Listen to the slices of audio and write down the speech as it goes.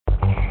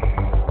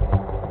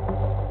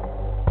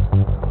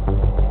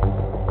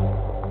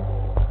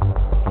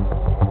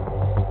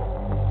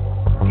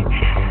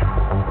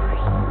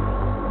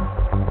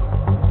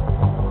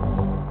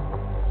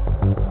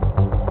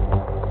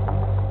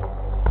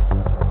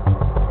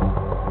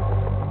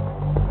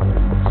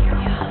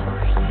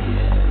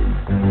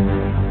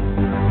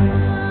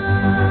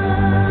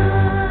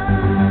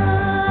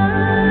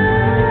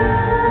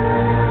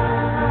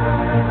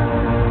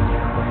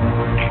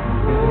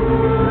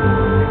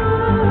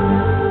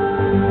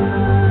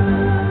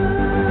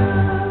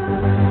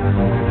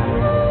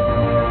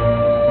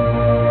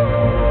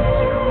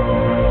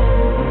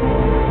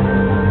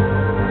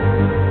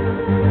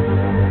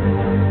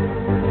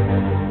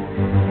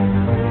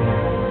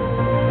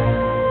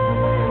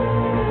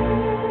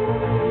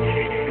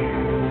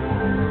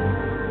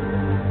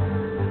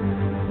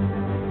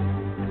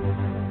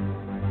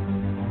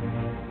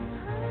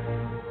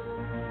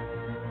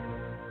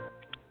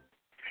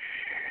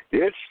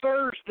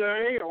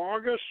Thursday,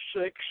 August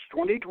 6,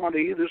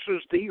 2020. This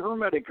is the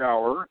Hermetic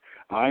Hour.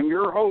 I'm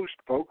your host,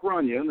 Poke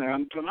Runyon,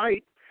 and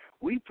tonight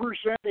we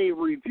present a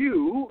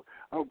review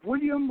of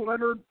William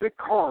Leonard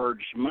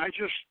Pickard's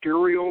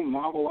magisterial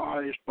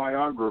novelized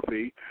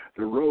biography,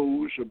 The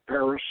Rose of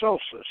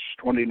Paracelsus,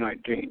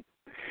 2019.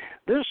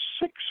 This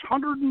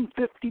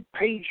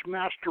 650-page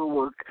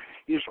masterwork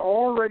is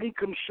already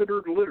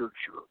considered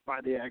literature by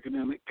the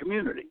academic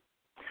community.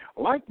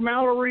 Like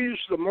Mallory's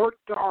The Morte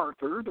de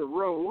Arthur, The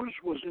Rose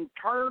was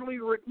entirely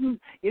written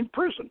in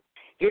prison.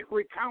 It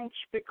recounts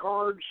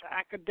Pickard's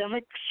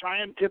academic,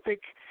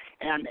 scientific,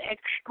 and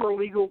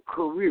extra-legal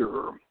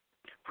career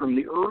from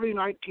the early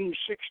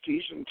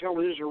 1960s until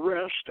his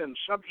arrest and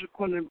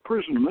subsequent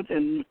imprisonment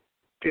in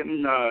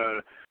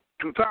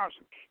 2000.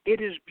 It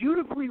is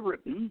beautifully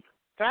written,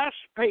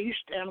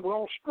 fast-paced, and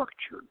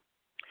well-structured.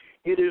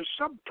 It is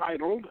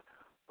subtitled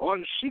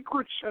On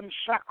Secrets and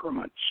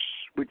Sacraments,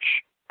 which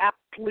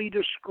aptly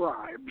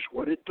describes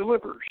what it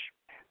delivers.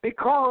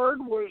 Pickard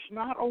was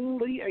not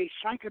only a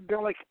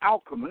psychedelic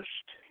alchemist,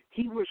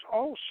 he was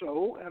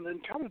also an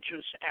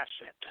intelligence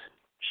asset,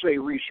 say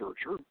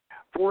researcher,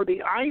 for the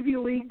Ivy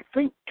League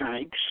think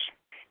tanks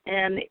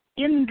and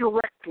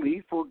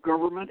indirectly for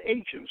government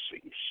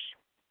agencies.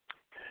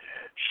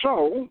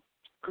 So,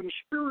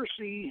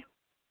 conspiracy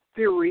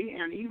theory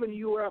and even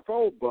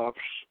UFO buffs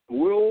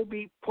will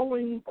be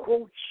pulling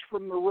quotes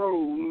from the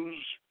Rose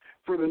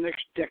for the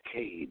next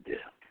decade.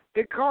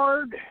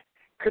 Pickard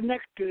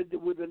connected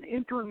with an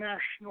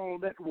international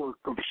network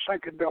of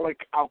psychedelic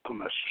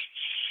alchemists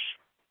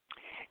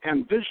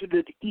and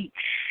visited each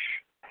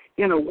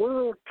in a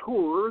world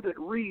tour that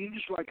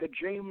reads like a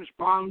James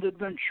Bond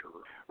adventure.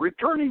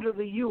 Returning to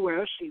the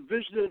U.S., he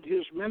visited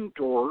his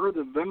mentor,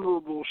 the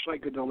venerable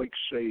psychedelic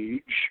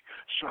sage,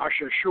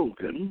 Sasha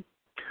Shulgin,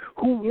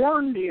 who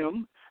warned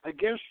him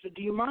against a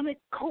demonic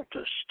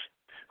cultist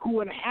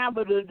who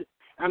inhabited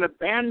an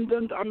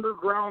abandoned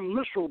underground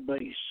missile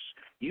base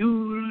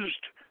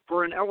used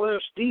for an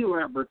LSD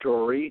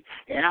laboratory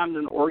and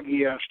an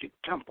orgiastic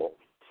temple.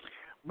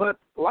 But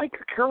like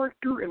a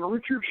character in a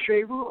Richard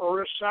Shaver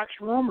or a Sax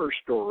Rohmer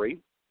story,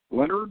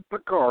 Leonard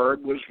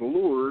Pickard was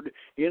lured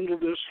into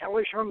this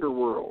hellish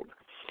underworld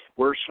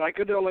where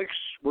psychedelics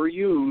were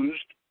used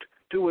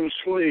to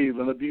enslave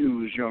and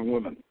abuse young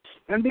women.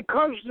 And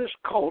because this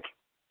cult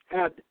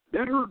had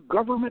better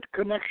government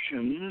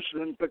connections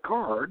than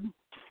Pickard,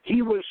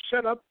 he was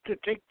set up to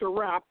take the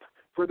rap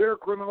for their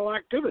criminal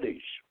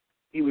activities.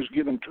 He was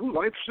given 2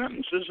 life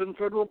sentences in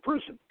federal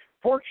prison.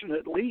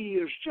 Fortunately, he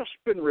has just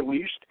been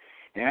released,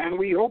 and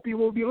we hope you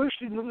will be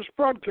listening to this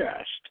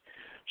broadcast.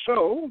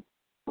 So,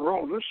 for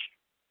all of us,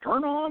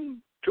 turn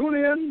on, tune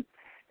in,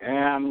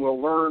 and we'll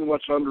learn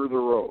what's under the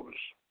rose.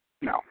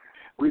 Now,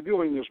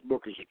 reviewing this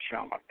book is a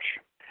challenge.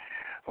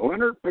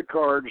 Leonard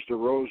Pickard's The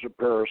Rose of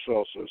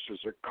Paracelsus is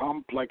a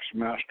complex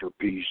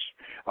masterpiece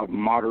of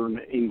modern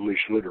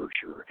English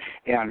literature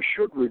and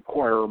should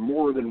require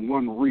more than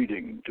one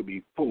reading to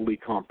be fully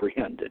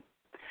comprehended.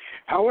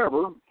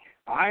 However,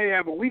 I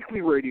have a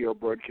weekly radio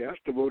broadcast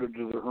devoted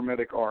to the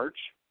Hermetic arts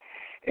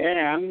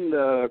and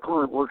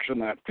current works in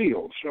that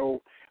field,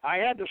 so I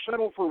had to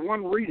settle for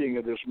one reading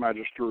of this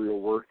magisterial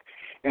work,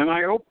 and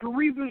I hope to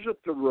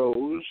revisit The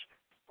Rose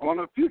on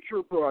a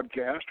future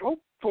broadcast,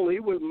 hopefully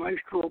with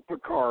Maestro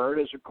Pickard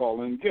as a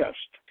call-in guest.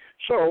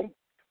 So,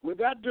 with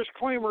that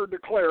disclaimer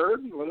declared,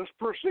 let us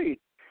proceed.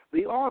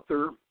 The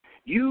author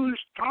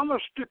used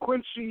Thomas de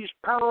Quincey's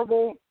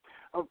parable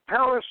of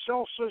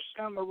Paracelsus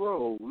and the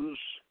Rose,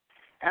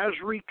 as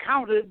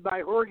recounted by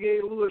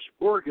Jorge Luis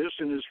Borges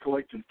in his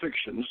Collected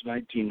Fictions,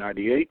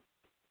 1998,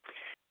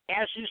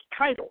 as his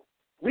title,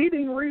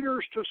 leading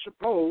readers to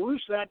suppose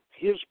that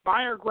his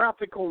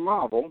biographical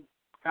novel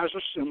has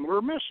a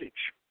similar message.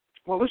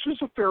 Well, this is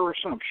a fair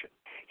assumption.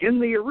 In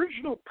the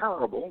original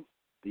parable,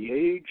 the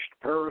aged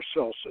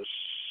Paracelsus'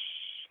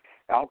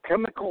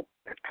 alchemical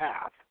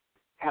path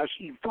has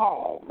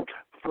evolved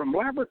from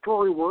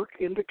laboratory work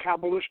into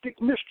Kabbalistic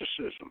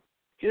mysticism.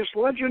 His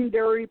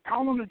legendary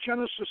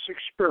palinogenesis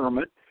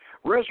experiment,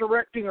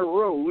 resurrecting a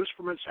rose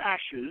from its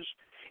ashes,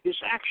 is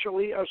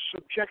actually a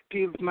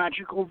subjective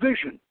magical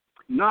vision,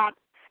 not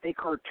a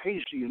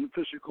Cartesian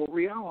physical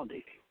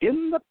reality.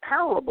 In the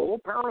parable,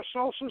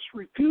 Paracelsus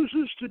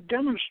refuses to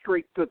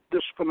demonstrate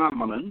this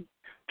phenomenon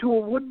to a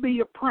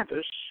would-be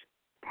apprentice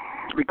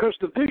because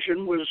the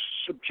vision was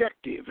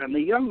subjective and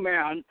the young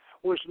man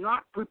was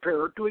not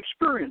prepared to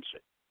experience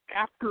it.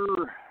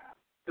 After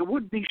the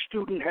would-be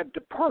student had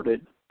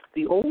departed,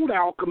 the old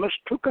alchemist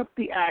took up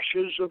the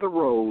ashes of the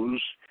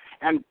rose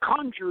and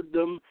conjured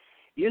them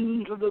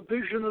into the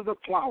vision of the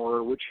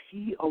flower which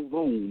he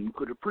alone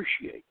could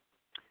appreciate.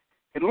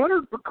 In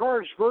Leonard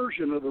Pickard's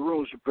version of The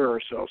Rose of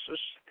Paracelsus,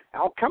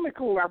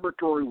 alchemical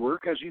laboratory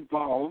work has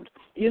evolved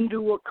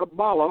into a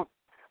Kabbalah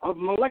of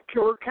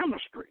molecular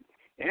chemistry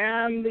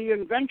and the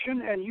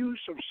invention and use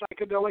of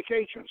psychedelic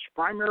agents,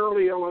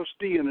 primarily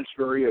LSD and its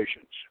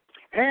variations.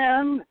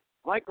 And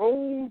like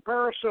old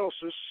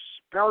Paracelsus's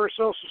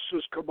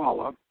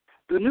Kabbalah,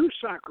 the new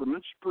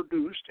sacraments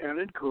produced and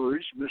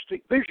encouraged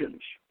mystic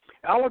visions.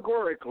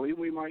 Allegorically,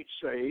 we might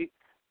say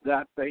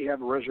that they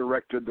have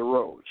resurrected the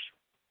rose.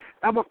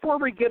 Now, before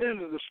we get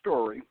into the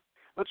story,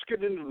 let's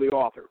get into the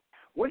author.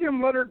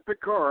 William Leonard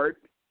Pickard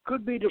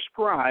could be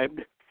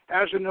described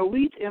as an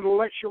elite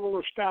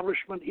intellectual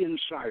establishment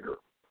insider.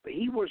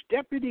 He was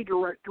deputy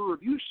director of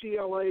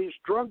UCLA's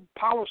Drug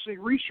Policy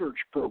Research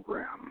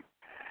Program.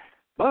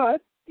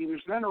 But he was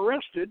then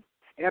arrested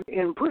and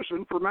in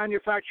prison for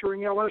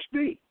manufacturing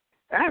LSD.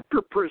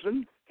 After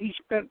prison, he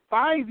spent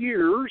 5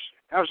 years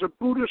as a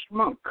Buddhist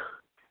monk.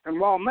 And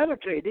while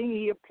meditating,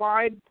 he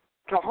applied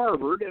to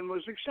Harvard and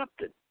was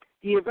accepted.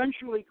 He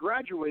eventually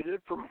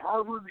graduated from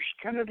Harvard's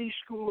Kennedy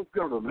School of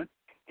Government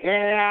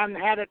and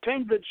had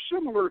attended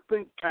similar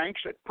think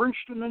tanks at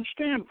Princeton and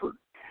Stanford.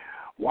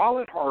 While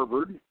at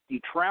Harvard,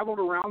 he traveled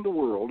around the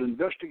world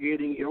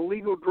investigating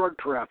illegal drug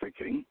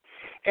trafficking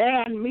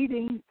and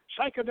meeting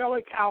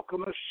psychedelic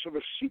alchemists of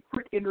a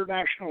secret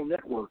international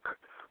network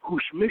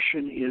whose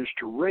mission is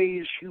to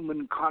raise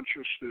human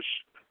consciousness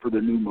for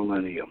the new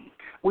millennium.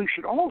 We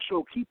should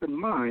also keep in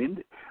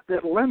mind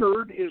that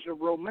Leonard is a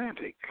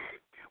romantic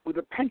with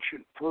a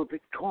penchant for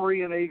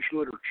Victorian-age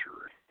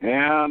literature.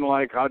 And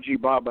like Haji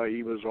Baba,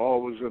 he was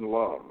always in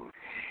love,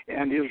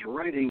 and his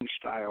writing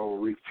style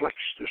reflects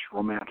this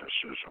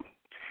romanticism.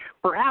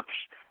 Perhaps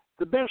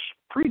the best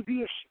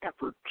previous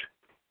effort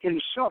in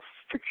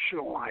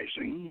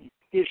self-fictionalizing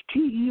is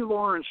T.E.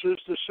 Lawrence's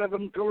The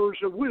Seven Pillars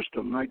of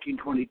Wisdom,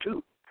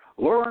 1922.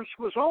 Lawrence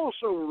was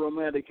also a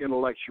romantic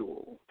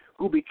intellectual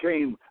who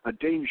became a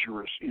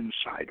dangerous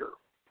insider.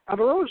 Now,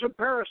 the Rose of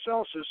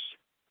Paracelsus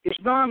is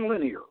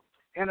nonlinear,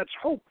 and it's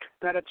hoped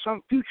that at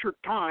some future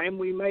time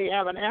we may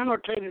have an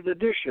annotated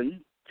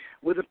edition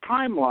with a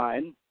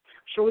timeline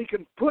so we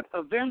can put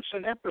events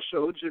and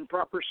episodes in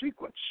proper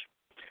sequence.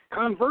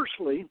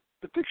 Conversely,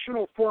 the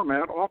fictional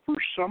format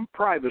offers some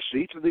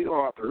privacy to the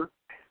author,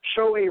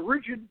 so a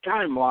rigid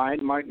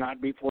timeline might not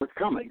be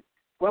forthcoming.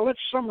 Well, let's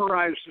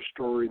summarize the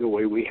story the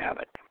way we have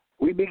it.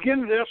 We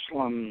begin at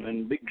Esalen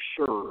and Big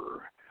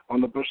Sur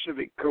on the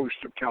Pacific coast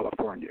of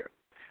California,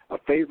 a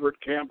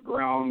favorite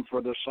campground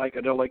for the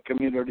psychedelic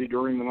community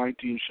during the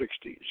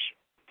 1960s.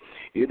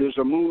 It is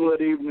a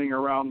moonlit evening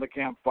around the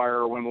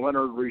campfire when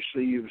Leonard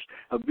receives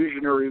a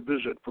visionary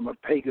visit from a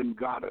pagan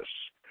goddess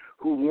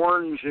who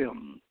warns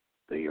him,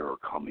 "They are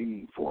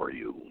coming for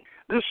you."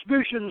 This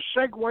vision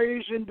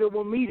segues into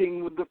a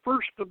meeting with the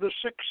first of the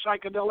 6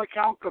 psychedelic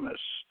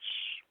alchemists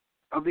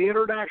of the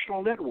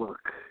international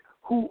network,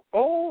 who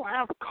all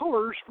have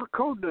colors for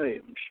code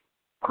names.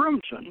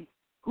 Crimson,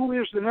 who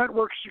is the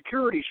network's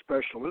security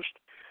specialist,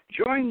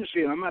 joins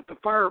him at the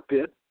fire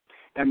pit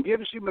and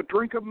gives him a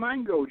drink of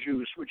mango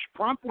juice, which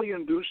promptly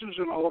induces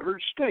an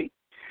altered state,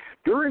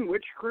 during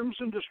which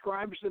Crimson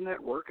describes the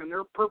network and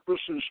their purpose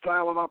and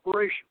style of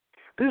operation.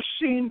 This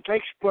scene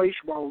takes place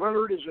while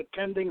Leonard is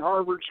attending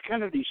Harvard's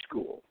Kennedy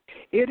School.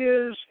 It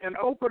is an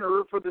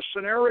opener for the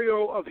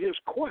scenario of his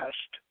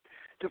quest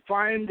to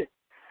find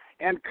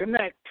and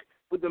connect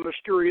with the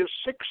mysterious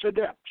 6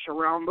 adepts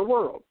around the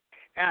world.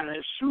 And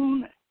as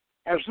soon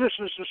as this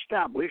is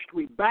established,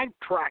 we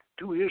backtrack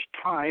to his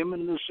time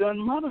in the Zen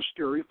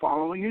monastery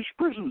following his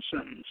prison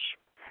sentence.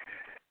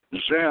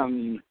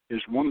 Zen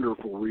is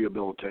wonderful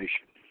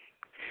rehabilitation.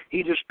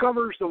 He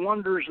discovers the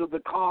wonders of the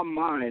calm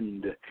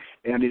mind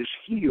and is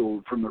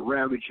healed from the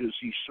ravages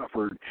he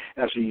suffered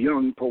as a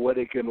young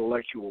poetic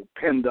intellectual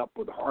penned up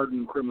with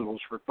hardened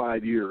criminals for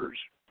 5 years.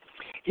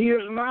 He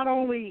is not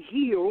only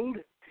healed,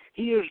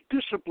 he is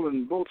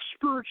disciplined both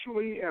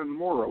spiritually and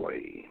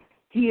morally.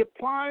 He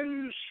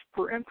applies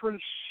for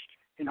entrance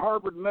in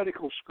Harvard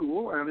Medical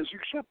School and is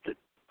accepted.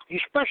 He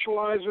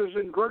specializes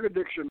in drug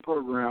addiction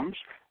programs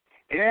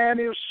and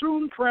is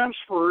soon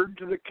transferred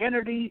to the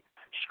Kennedy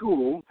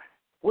School,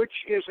 which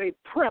is a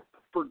prep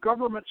for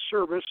government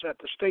service at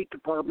the State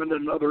Department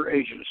and other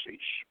agencies.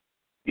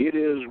 It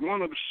is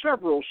one of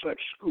several such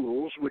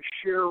schools which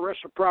share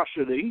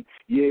reciprocity,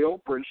 Yale,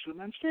 Princeton,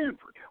 and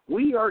Stanford.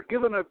 We are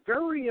given a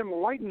very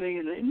enlightening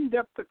and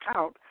in-depth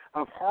account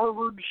of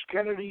Harvard's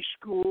Kennedy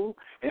School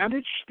and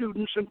its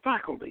students and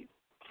faculty.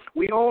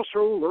 We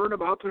also learn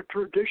about the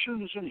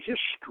traditions and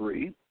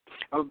history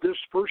of this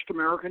first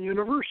American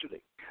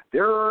university.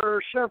 There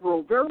are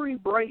several very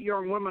bright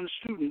young women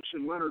students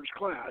in Leonard's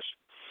class,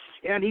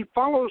 and he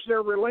follows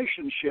their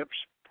relationships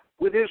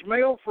with his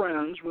male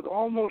friends with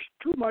almost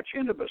too much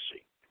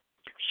intimacy,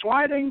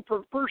 sliding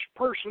from first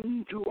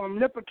person to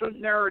omnipotent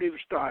narrative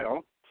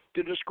style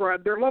to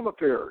describe their love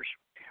affairs.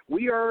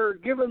 We are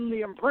given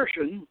the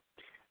impression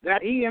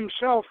that he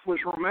himself was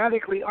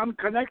romantically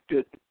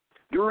unconnected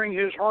during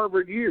his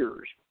Harvard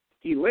years.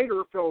 He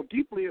later fell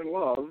deeply in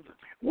love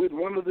with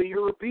one of the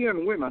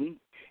European women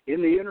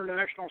in the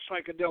International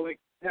Psychedelic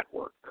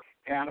Network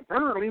and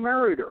apparently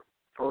married her,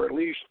 or at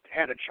least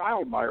had a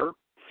child by her.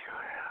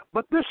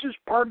 But this is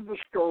part of the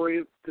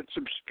story that's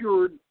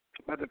obscured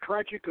by the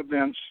tragic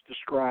events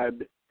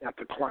described at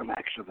the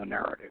climax of the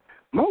narrative.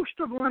 Most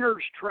of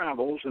Leonard's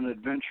travels and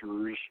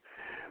adventures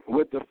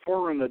with the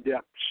foreign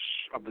adepts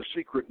of the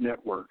secret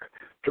network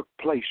took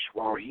place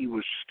while he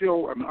was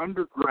still an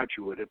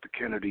undergraduate at the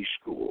Kennedy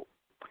School.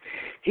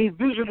 He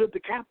visited the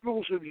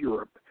capitals of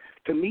Europe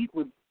to meet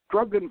with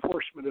drug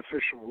enforcement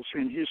officials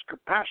in his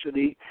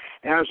capacity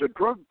as a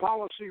drug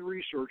policy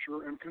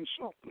researcher and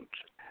consultant.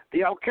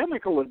 The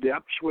alchemical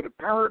adepts would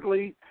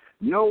apparently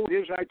know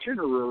his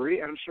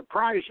itinerary and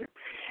surprise him.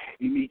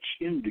 He meets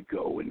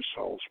indigo in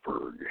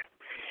Salzburg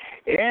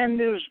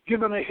and is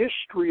given a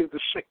history of the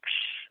Six.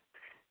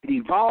 It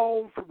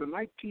evolved from the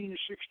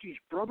 1960s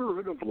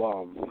Brotherhood of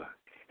Love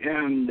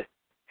and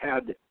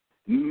had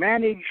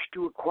managed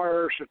to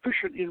acquire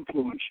sufficient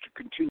influence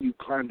to continue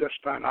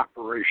clandestine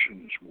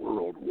operations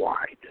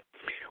worldwide.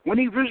 When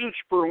he visits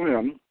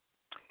Berlin,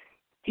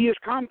 he is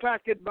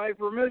contacted by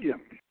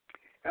Vermilion,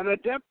 an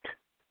adept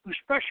who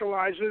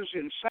specializes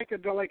in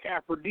psychedelic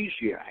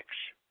aphrodisiacs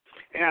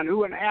and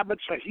who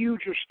inhabits a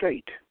huge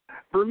estate.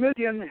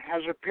 Vermilion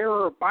has a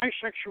pair of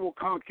bisexual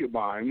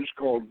concubines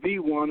called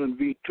V1 and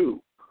V2,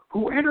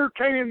 who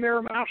entertain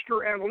their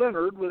master and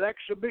Leonard with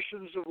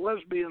exhibitions of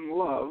lesbian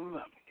love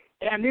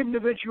and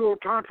individual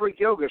tantric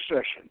yoga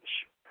sessions.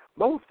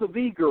 Both the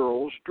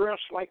V-girls dress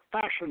like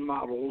fashion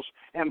models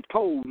and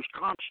pose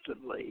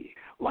constantly,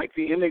 like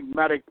the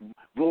enigmatic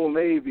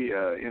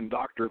Volnavia in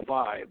Dr.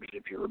 Vibes,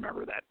 if you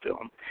remember that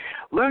film.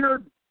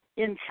 Leonard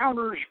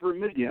encounters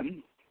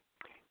Vermilion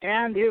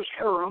and his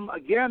harem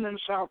again in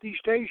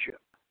Southeast Asia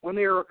when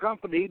they are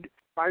accompanied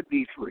by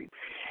B3.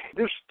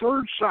 This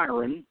third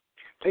siren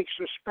takes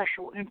a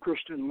special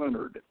interest in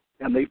Leonard,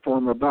 and they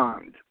form a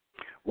bond.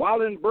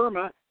 While in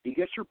Burma, he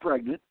gets her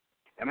pregnant,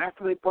 and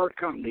after they part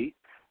company,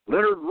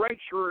 Leonard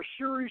writes her a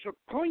series of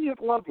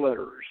poignant love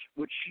letters,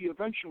 which she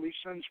eventually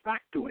sends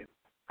back to him.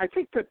 I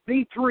think that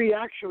B3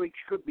 actually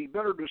could be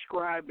better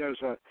described as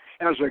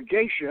a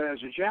geisha, as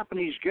a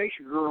Japanese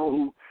geisha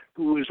girl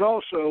who is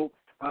also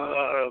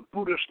a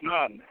Buddhist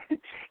nun.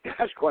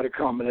 That's quite a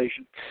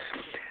combination.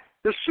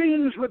 The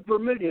scenes with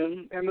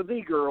Vermilion and the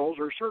V-girls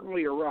are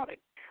certainly erotic,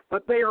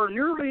 but they are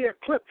nearly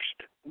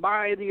eclipsed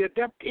by the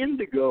Adept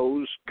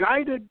Indigo's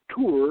guided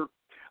tour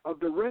of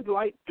the red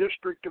light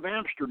district of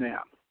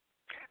Amsterdam.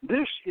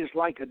 This is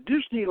like a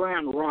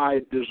Disneyland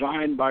ride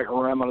designed by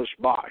Hieronymus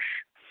Bosch.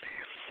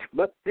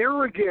 But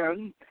there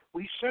again,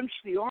 we sense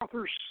the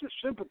author's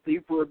sympathy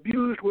for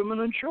abused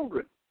women and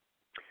children.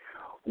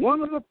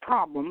 One of the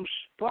problems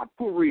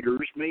thoughtful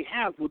readers may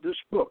have with this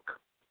book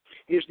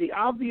is the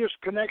obvious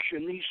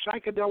connection these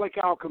psychedelic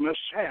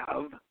alchemists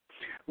have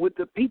with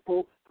the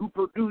people who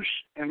produce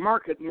and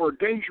market more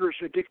dangerous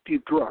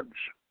addictive drugs.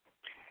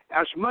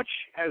 As much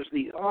as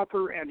the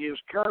author and his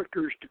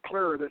characters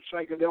declare that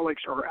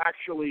psychedelics are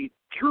actually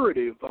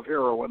curative of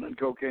heroin and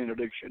cocaine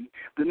addiction,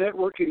 the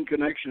networking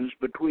connections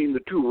between the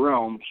two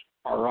realms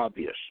are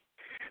obvious.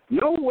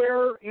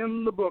 Nowhere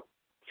in the book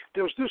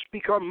does this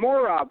become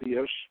more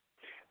obvious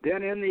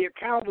than in the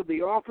account of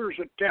the author's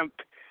attempt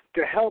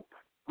to help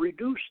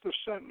reduce the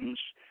sentence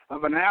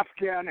of an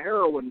Afghan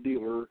heroin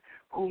dealer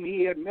whom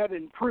he had met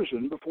in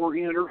prison before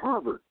he entered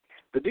Harvard.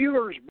 The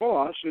dealer's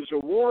boss is a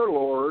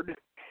warlord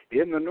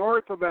in the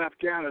north of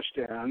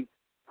Afghanistan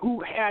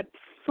who had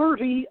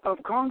 30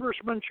 of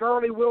Congressman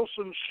Charlie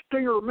Wilson's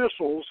Stinger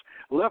missiles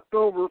left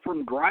over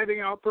from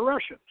driving out the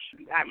Russians.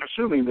 I'm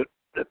assuming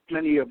that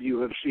many of you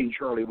have seen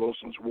Charlie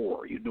Wilson's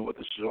War. You know what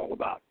this is all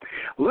about.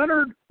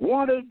 Leonard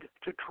wanted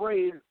to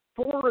trade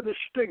 4 of the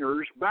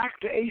Stingers back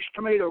to Ace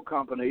Tomato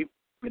Company.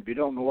 If you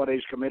don't know what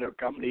Ace Tomato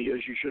Company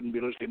is, you shouldn't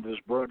be listening to this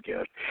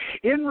broadcast,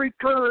 in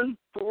return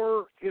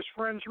for his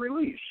friend's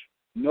release.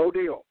 No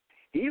deal.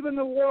 Even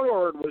the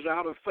warlord was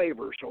out of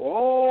favor, so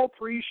all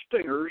 3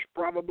 Stingers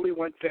probably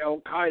went to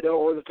Al-Qaeda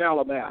or the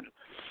Taliban.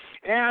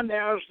 And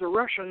as the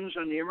Russians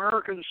and the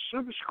Americans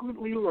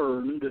subsequently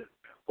learned,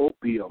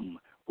 opium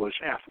was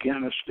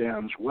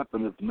Afghanistan's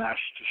weapon of mass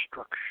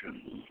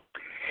destruction.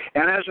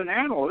 And as an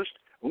analyst,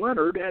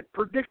 Leonard had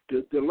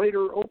predicted the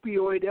later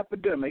opioid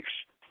epidemics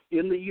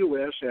in the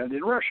U.S. and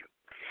in Russia.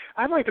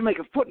 I'd like to make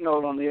a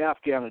footnote on the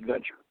Afghan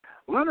adventure.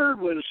 Leonard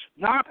was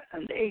not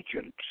an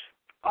agent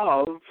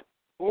of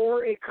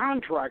or a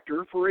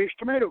contractor for Ace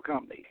Tomato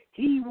Company.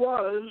 He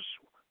was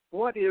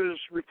what is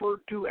referred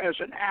to as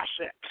an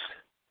asset.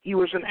 He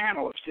was an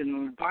analyst and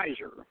an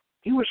advisor.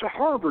 He was a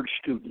Harvard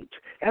student.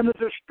 And the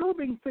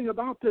disturbing thing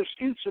about this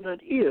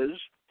incident is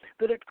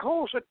that it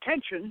calls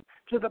attention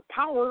to the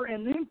power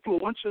and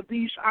influence of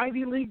these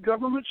Ivy League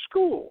government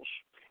schools.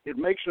 It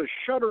makes us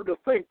shudder to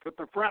think that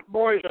the frat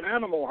boys at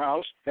Animal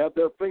House had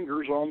their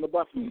fingers on the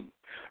button.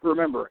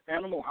 Remember,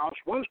 Animal House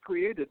was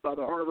created by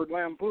the Harvard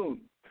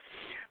Lampoon.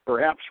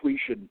 Perhaps we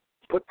should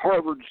put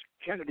Harvard's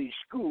Kennedy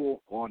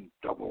School on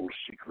double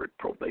secret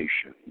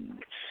probation.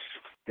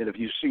 And if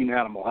you've seen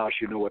Animal House,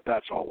 you know what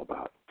that's all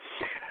about.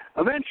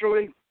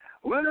 Eventually,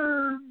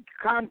 Leonard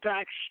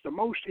contacts the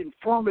most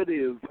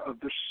informative of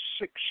the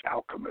 6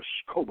 alchemists,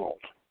 Cobalt.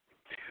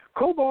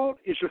 Cobalt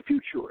is a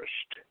futurist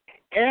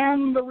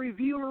and the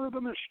revealer of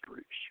the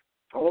mysteries.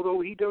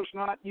 Although he does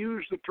not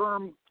use the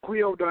term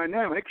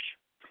cryodynamics,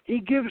 he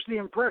gives the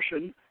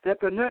impression that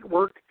the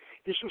network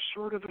is a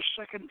sort of a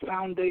second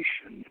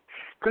foundation,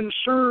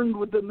 concerned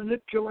with the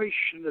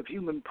manipulation of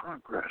human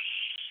progress.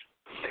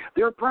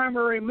 Their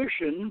primary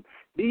mission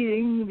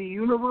being the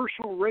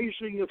universal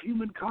raising of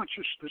human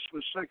consciousness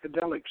with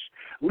psychedelics,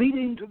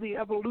 leading to the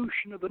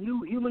evolution of a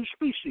new human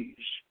species.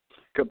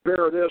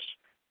 Compare this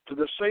to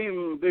the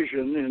same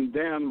vision in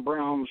Dan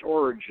Brown's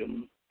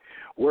Origin,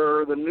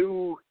 where the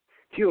new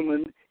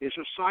human is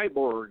a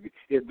cyborg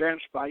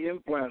advanced by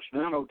implants,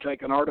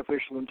 nanotech, and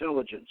artificial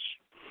intelligence.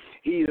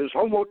 He is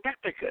Homo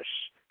technicus,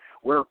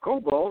 where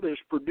Cobalt is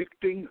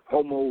predicting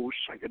Homo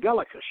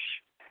psychedelicus.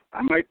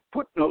 I might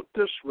footnote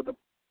this with a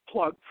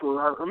plug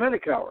for our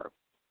Hermetic Hour.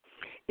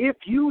 If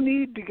you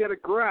need to get a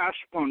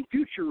grasp on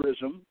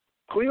futurism,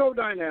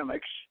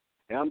 cleodynamics,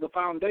 and the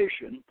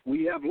Foundation,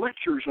 we have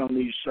lectures on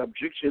these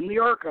subjects in the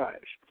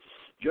archives.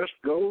 Just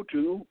go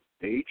to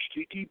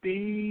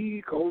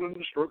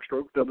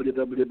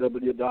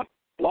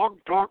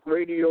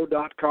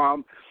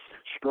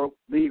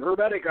http://www.blogtalkradio.com/the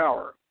Hermetic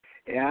Hour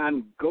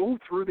and go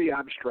through the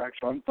abstracts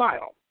on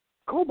file.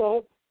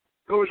 Cobalt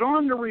goes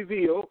on to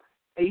reveal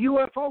a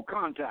UFO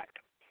contact.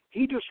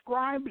 He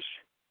describes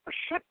a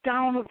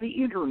shutdown of the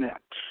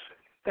Internet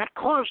that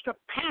caused a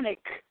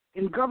panic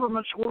in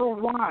governments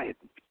worldwide,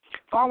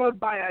 followed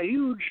by a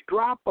huge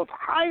drop of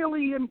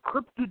highly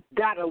encrypted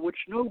data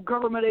which no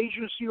government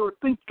agency or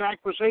think tank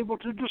was able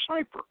to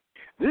decipher.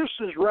 This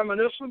is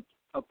reminiscent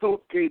of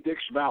Philip K.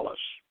 Dick's Valis.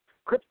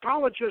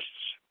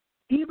 Cryptologists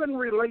even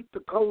relate the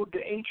code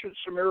to ancient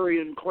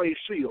Sumerian clay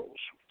seals.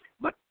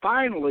 But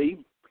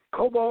finally,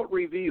 Cobalt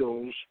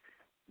reveals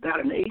that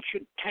an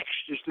ancient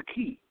text is the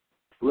key.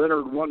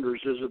 Leonard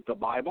wonders, is it the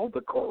Bible,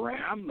 the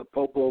Koran, the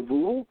Popol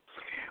Vuh?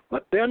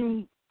 But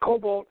then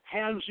Cobalt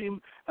hands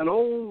him an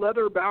old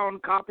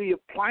leather-bound copy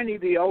of Pliny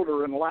the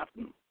Elder in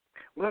Latin.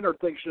 Leonard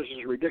thinks this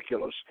is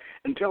ridiculous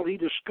until he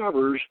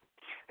discovers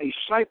a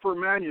cipher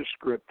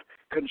manuscript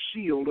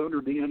concealed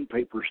under the end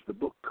papers of the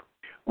book,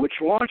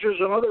 which launches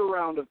another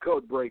round of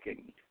code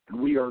breaking. And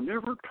we are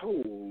never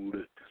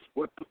told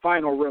what the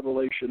final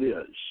revelation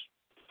is.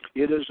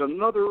 It is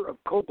another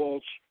of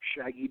Cobalt's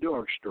shaggy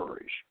dog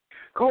stories.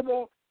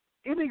 Cobalt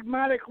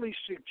enigmatically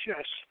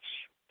suggests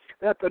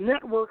that the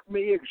network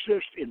may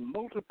exist in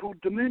multiple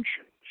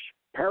dimensions,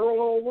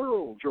 parallel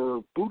worlds,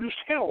 or Buddhist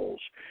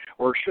hells,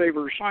 or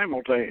Shaver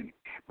simultane.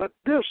 But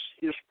this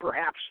is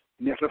perhaps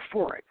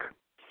metaphoric.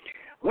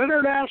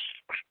 Leonard asks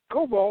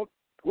Cobalt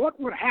what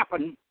would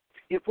happen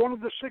if one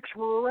of the six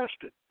were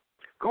arrested.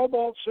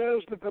 Cobalt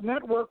says that the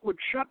network would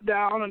shut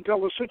down until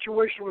the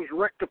situation was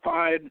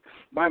rectified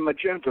by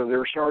Magenta,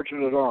 their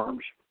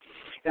sergeant-at-arms.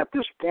 At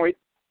this point,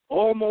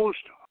 almost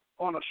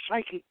on a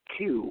psychic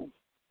cue,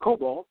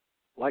 Cobalt,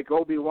 like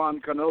Obi-Wan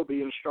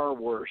Kenobi in Star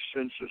Wars,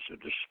 senses a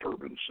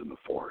disturbance in the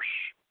Force.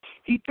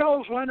 He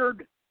tells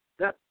Leonard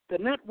that the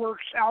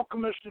network's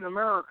alchemist in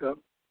America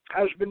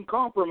has been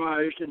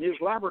compromised and his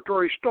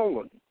laboratory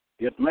stolen.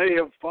 It may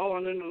have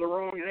fallen into the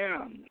wrong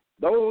hands,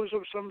 those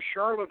of some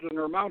charlatan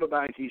or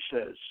mountebank, he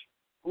says.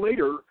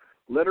 Later,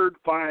 Leonard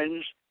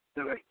finds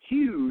that a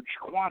huge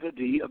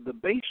quantity of the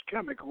base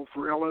chemical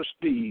for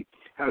LSD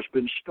has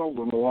been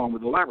stolen along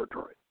with the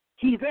laboratory.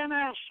 He then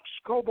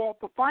asks Cobalt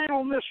the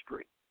final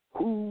mystery.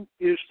 Who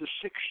is the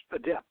sixth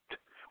adept?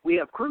 We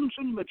have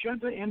crimson,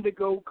 magenta,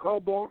 indigo,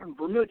 cobalt, and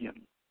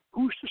vermilion.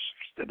 Who's the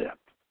sixth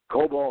adept?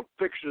 Cobalt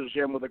fixes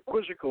him with a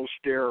quizzical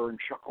stare and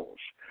chuckles.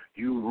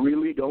 You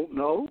really don't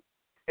know?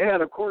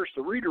 And, of course,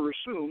 the reader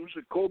assumes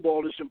that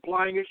Cobalt is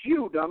implying it's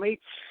you, dummy.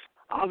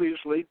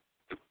 Obviously,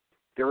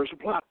 there is a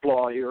plot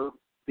flaw here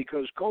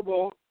because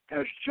Cobalt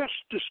has just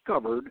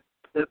discovered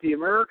that the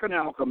American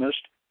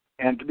alchemist,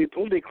 and to be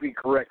politically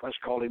correct, let's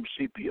call him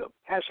Sepia,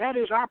 has had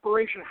his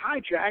operation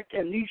hijacked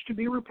and needs to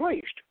be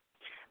replaced.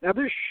 Now,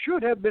 this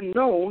should have been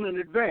known in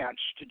advance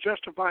to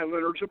justify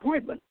Leonard's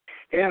appointment,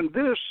 and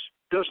this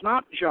does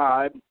not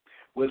jibe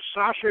with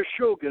Sasha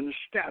Shulgin's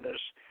status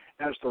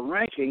as the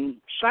ranking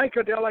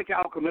psychedelic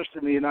alchemist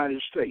in the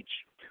United States,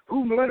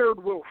 whom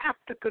Leonard will have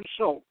to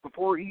consult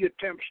before he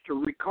attempts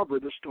to recover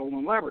the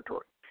stolen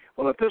laboratory.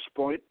 Well, at this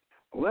point,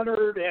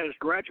 Leonard has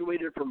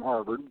graduated from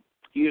Harvard.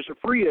 He is a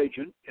free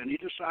agent, and he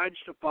decides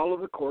to follow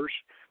the course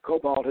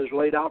Cobalt has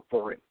laid out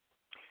for him.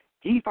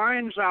 He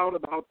finds out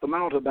about the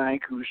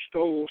mountebank who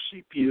stole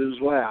Sepia's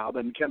lab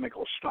and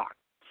chemical stock.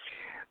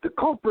 The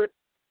culprit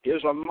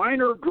is a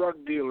minor drug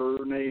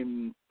dealer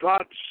named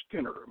Todd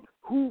Skinner,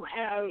 who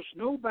has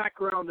no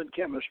background in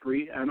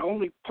chemistry and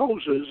only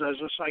poses as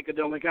a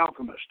psychedelic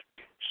alchemist.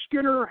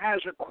 Skinner has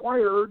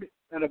acquired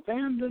an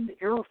abandoned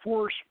Air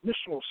Force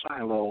missile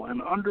silo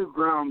and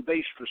underground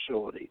base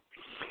facility.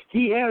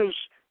 He has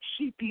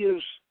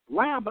Sepia's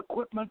lab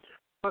equipment,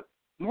 but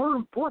more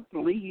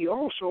importantly, he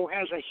also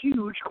has a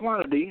huge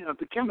quantity of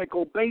the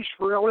chemical base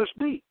for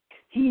LSD.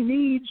 He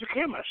needs a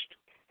chemist.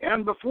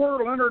 And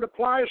before Leonard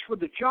applies for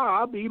the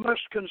job, he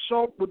must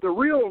consult with the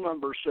real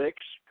number 6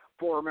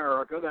 for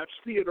America. That's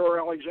Theodore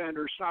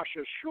Alexander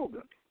Sasha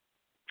Shulgin.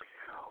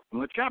 In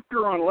the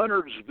chapter on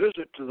Leonard's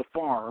visit to the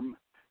farm,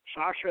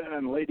 Sasha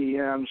and Lady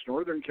Anne's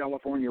Northern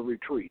California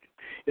retreat,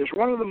 is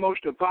one of the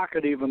most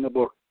evocative in the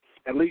book,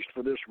 at least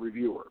for this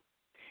reviewer.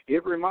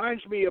 It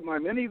reminds me of my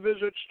many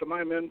visits to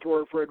my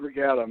mentor, Frederick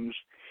Adams,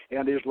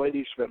 and his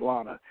lady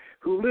Svetlana,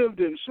 who lived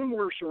in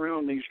similar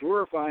surroundings,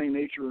 glorifying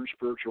nature and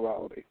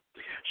spirituality.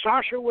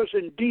 Sasha was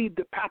indeed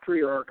the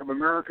patriarch of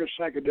America's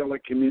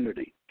psychedelic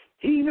community.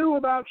 He knew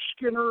about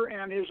Skinner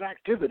and his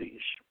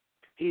activities.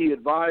 He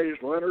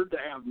advised Leonard to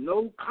have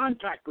no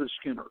contact with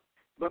Skinner,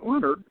 but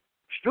Leonard,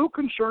 still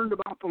concerned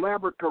about the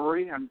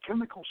laboratory and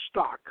chemical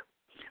stock,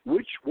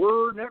 which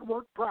were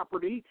network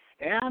property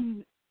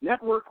and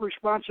network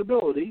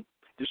responsibility,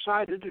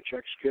 decided to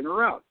check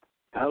Skinner out.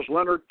 As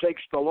Leonard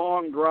takes the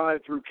long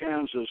drive through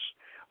Kansas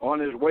on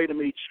his way to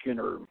meet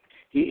Skinner,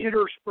 he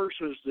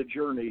intersperses the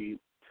journey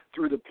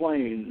through the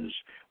plains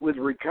with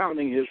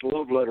recounting his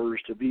love letters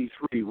to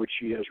B3, which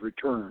he has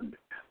returned.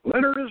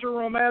 Leonard is a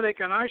romantic,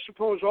 and I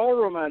suppose all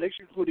romantics,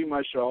 including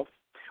myself,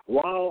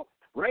 while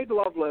write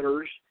love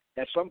letters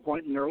at some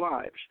point in their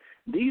lives.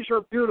 These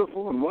are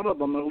beautiful, and one of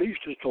them at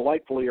least is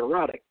delightfully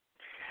erotic.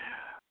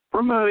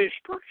 From a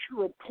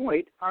structural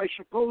point, I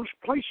suppose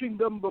placing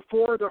them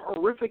before the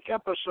horrific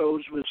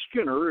episodes with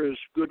Skinner is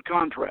good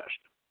contrast.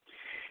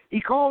 He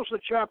calls the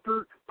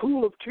chapter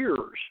Pool of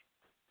Tears,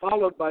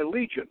 followed by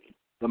Legion,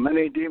 the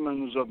many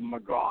demons of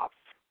Magoth,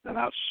 and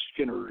that's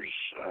Skinner's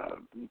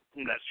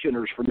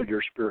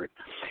familiar spirit,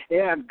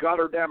 and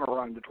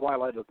Gotterdammerung, the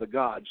Twilight of the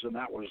Gods, and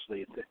that was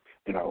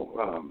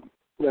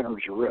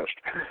Leonard's arrest.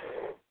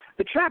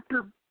 The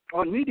chapter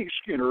on meeting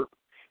Skinner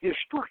is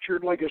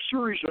structured like a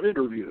series of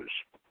interviews,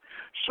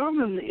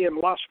 some in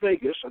Las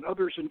Vegas and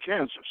others in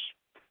Kansas.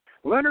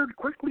 Leonard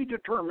quickly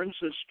determines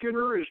that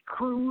Skinner is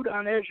crude,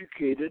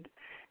 uneducated,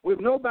 with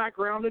no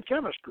background in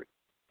chemistry.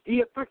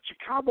 He affects a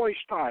cowboy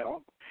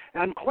style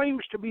and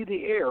claims to be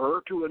the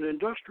heir to an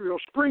industrial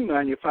spring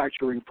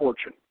manufacturing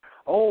fortune.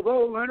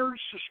 Although Leonard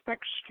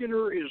suspects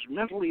Skinner is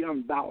mentally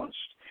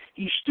unbalanced,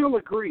 he still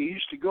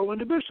agrees to go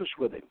into business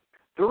with him.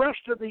 The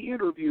rest of the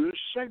interviews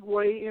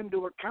segue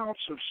into accounts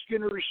of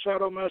Skinner's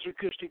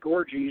sadomasochistic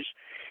orgies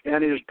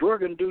and his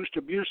drug-induced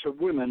abuse of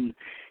women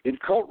in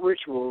cult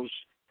rituals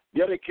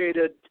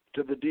dedicated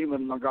to the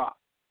demon Magoth,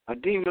 a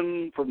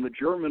demon from the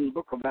German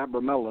Book of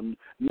Abramelin,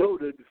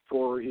 noted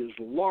for his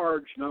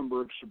large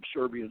number of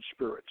subservient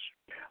spirits.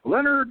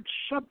 Leonard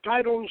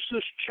subtitles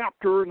this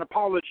chapter an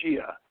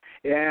apologia,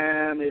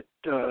 and it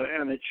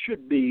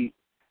should be,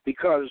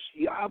 because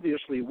he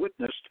obviously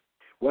witnessed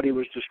what he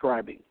was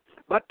describing.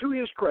 But to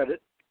his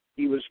credit,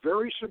 he was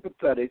very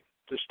sympathetic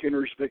to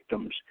Skinner's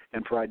victims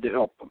and tried to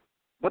help them.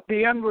 But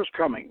the end was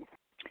coming.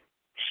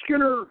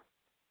 Skinner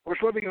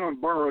was living on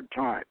borrowed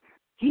time.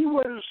 He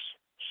was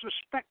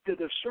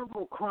suspected of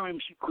several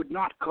crimes he could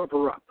not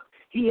cover up.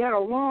 He had a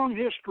long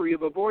history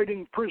of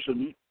avoiding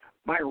prison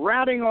by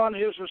ratting on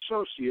his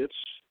associates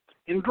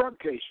in drug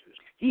cases.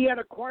 He had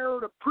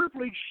acquired a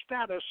privileged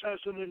status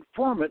as an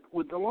informant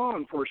with the law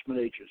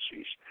enforcement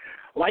agencies.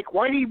 Like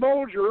Whitey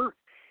Bulger,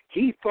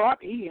 he thought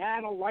he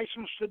had a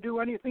license to do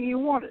anything he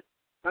wanted.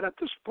 But at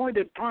this point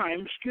in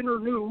time, Skinner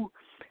knew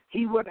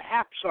he would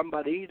have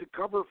somebody to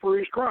cover for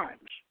his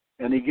crimes,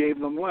 and he gave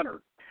them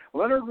Leonard.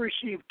 Leonard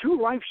received 2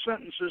 life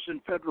sentences in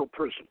federal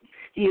prison.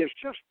 He has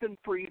just been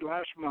freed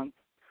last month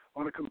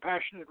on a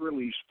compassionate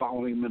release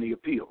following many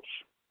appeals.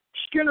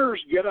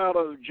 Skinner's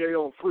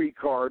get-out-of-jail-free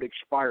card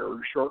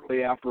expired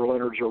shortly after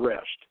Leonard's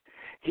arrest.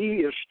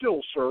 He is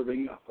still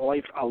serving a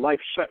life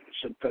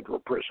sentence in federal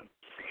prison.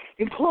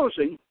 In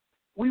closing,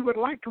 we would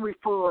like to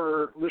refer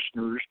our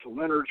listeners to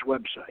Leonard's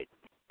website,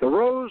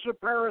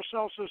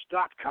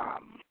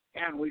 theroseofparacelsus.com,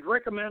 and we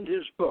recommend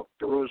his book,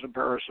 The Rose of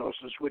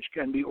Paracelsus, which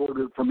can be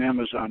ordered from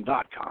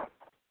Amazon.com.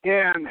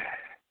 And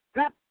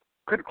that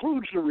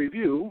concludes the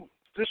review.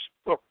 This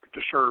book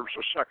deserves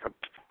a second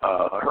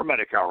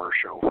Hermetic Hour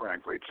show,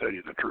 frankly, to tell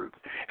you the truth.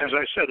 As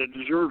I said, it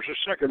deserves a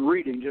second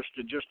reading just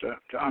to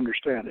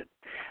understand it.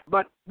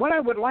 But what I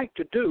would like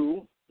to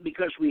do,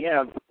 because we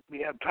have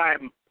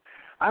time,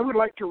 I would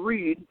like to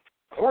read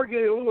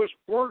Jorge Luis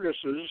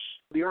Borges's,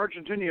 the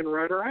Argentinian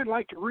writer. I'd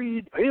like to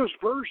read his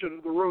version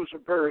of the Rose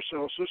of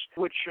Paracelsus,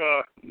 which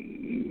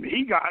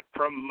he got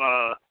from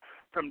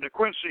De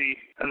Quincey,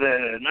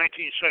 the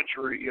 19th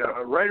century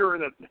writer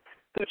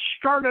that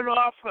started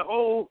off the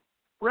whole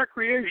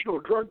recreational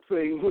drug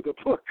thing with a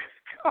book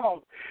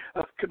called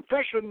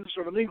Confessions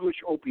of an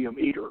English Opium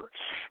Eater,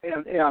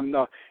 and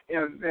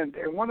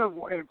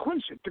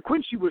Quincy. De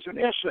Quincey was an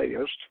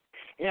essayist,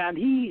 and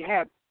he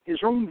had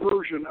his own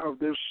version of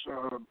this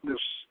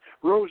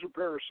Rose of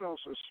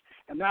Paracelsus,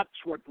 and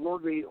that's what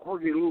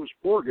Jorge Luis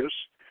Borges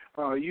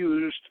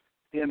used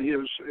in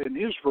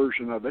his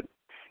version of it.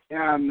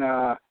 And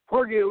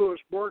Jorge Luis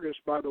Borges,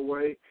 by the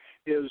way,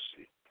 is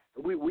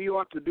we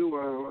ought to do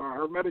a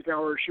Hermetic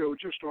Hour show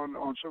just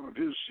on some of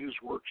his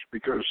works,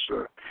 because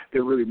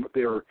they're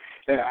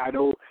I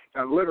know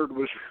Leonard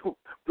was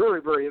very,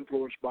 very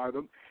influenced by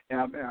them,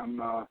 and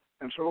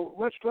so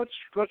let's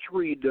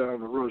read the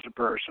Rose of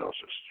Paracelsus.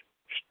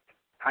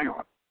 Hang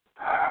on.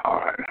 All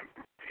right.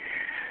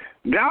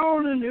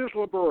 Down in his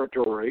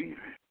laboratory,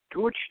 to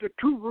which the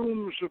 2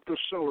 rooms of the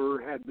cellar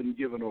had been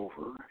given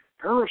over,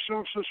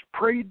 Paracelsus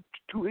prayed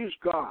to his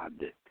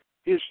God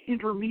his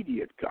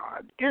intermediate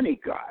god, any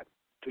god,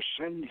 to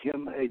send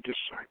him a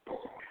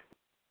disciple.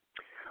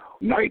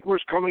 Night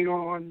was coming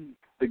on.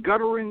 The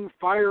guttering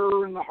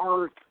fire in the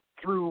hearth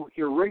threw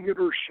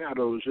irregular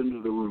shadows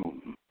into the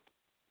room.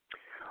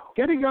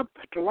 Getting up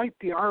to light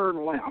the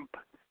iron lamp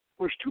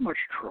was too much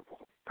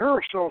trouble.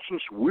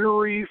 Paracelsus,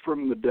 weary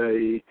from the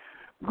day,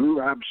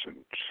 grew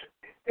absent,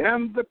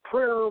 and the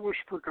prayer was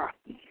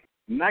forgotten.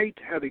 Night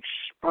had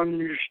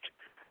expunged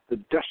the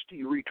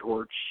dusty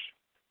retorts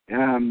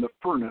and the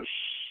furnace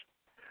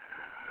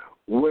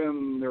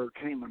when there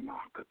came a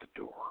knock at the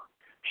door.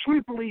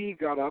 Sleepily he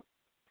got up,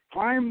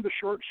 climbed the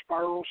short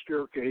spiral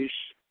staircase,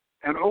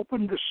 and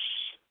opened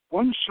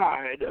one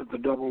side of the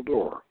double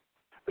door.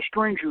 A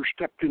stranger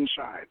stepped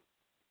inside.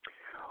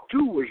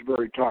 Too was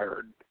very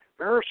tired.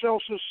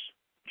 Paracelsus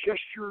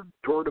gestured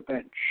toward a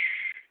bench.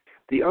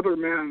 The other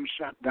man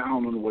sat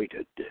down and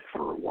waited.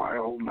 For a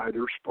while,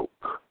 neither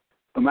spoke.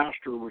 The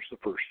master was the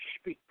first to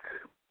speak.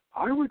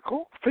 I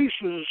recall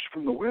faces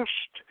from the west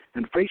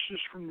and faces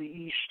from the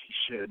east,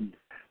 he said,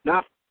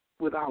 not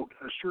without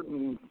a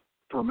certain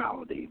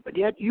formality, but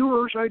yet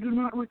yours I do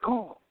not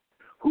recall.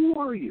 Who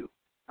are you,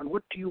 and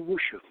what do you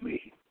wish of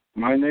me?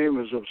 My name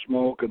is of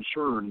small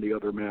concern, the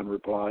other man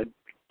replied.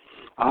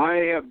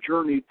 I have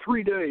journeyed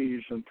 3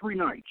 days and 3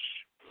 nights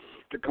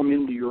to come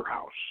into your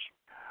house.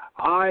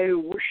 I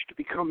wish to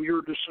become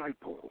your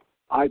disciple.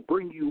 I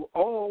bring you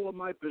all of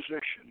my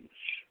possessions.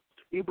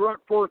 He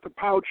brought forth a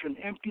pouch and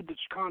emptied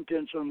its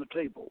contents on the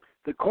table.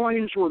 The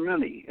coins were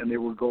many, and they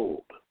were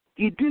gold.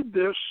 He did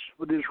this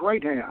with his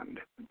right hand.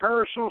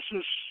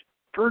 Paracelsus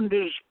turned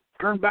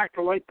back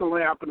to light the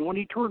lamp, and when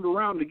he turned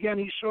around again,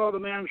 he saw the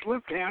man's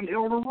left hand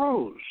held a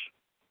rose.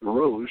 The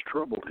rose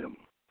troubled him.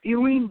 He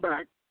leaned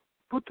back,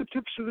 put the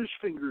tips of his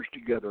fingers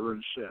together,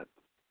 and said,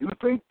 You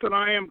think that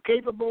I am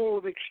capable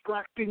of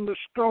extracting the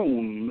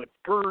stone that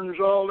turns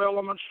all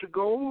elements to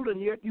gold,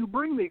 and yet you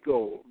bring me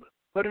gold.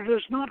 But it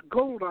is not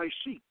gold I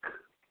seek,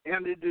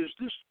 and it is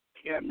this.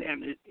 And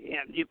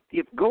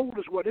if gold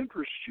is what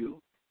interests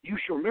you, you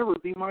shall never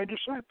be my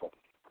disciple.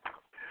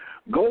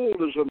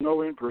 Gold is of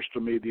no interest to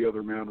me, the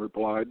other man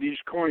replied. These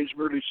coins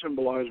merely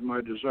symbolize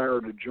my desire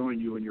to join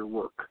you in your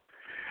work.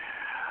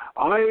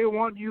 I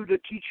want you to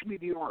teach me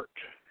the art.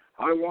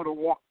 I want to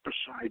walk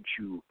beside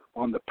you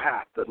on the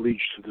path that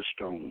leads to the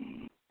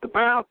stone. The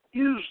path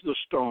is the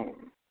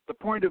stone. The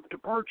point of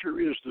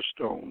departure is the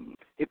stone.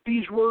 If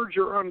these words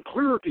are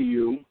unclear to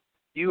you,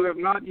 you have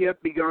not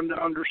yet begun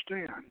to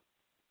understand.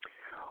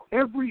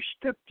 Every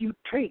step you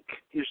take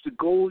is the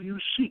goal you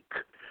seek.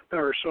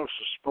 Paracelsus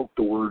spoke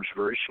the words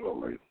very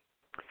slowly.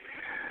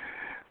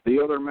 The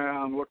other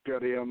man looked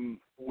at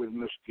him with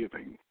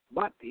misgiving.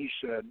 But, he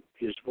said,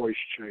 his voice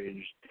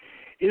changed,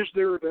 is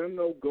there then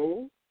no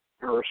goal?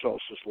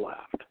 Paracelsus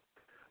laughed.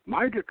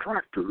 My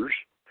detractors,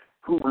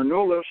 who are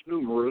no less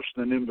numerous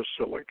than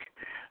imbecilic,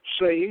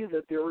 say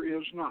that there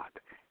is not,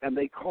 and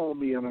they call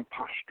me an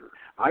impostor.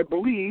 I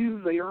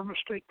believe they are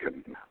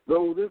mistaken,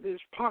 though it is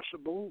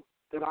possible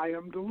that I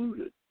am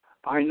deluded.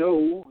 I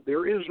know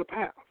there is a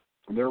path.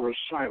 There was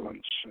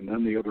silence, and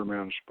then the other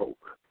man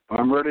spoke.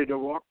 I'm ready to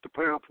walk the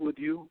path with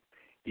you,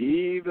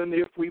 even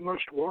if we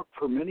must walk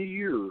for many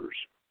years.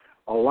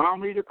 Allow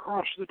me to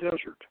cross the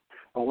desert.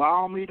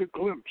 Allow me to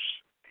glimpse,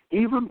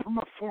 even from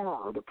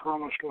afar, the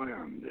promised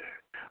land,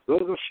 though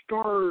the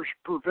stars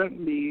prevent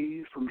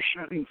me from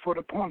setting foot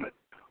upon it.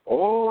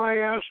 All I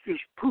ask is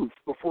proof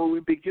before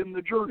we begin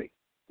the journey.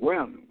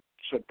 When?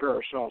 Said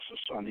Paracelsus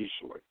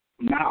uneasily.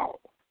 Now,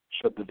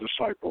 said the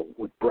disciple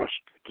with brusque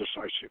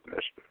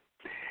decisiveness.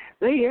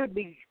 They had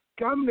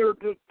begun their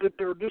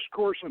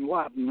discourse in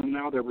Latin, and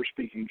now they were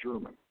speaking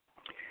German.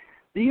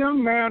 The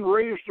young man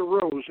raised a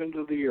rose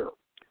into the air.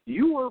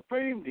 You are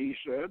famed, he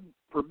said,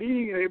 for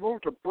being able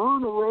to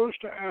burn a rose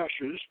to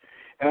ashes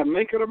and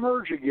make it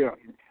emerge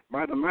again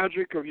by the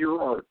magic of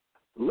your art.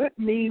 Let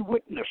me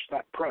witness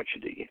that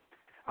prodigy.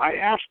 I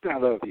ask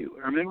that of you,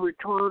 and in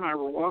return I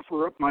will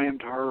offer up my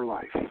entire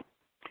life.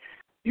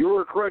 You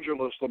are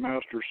credulous, the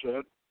master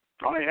said.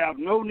 I have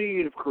no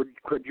need of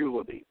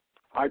credulity.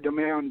 I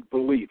demand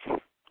belief.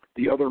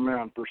 The other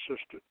man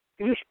persisted.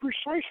 It is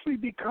precisely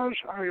because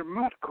I am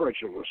not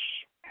credulous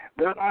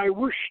that I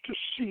wish to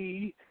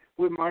see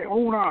with my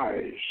own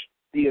eyes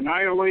the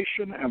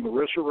annihilation and the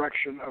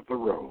resurrection of the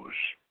rose.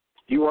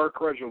 You are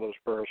credulous,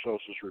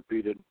 Paracelsus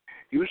repeated.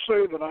 You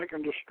say that I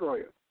can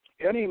destroy it.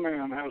 Any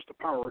man has the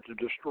power to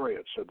destroy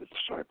it, said the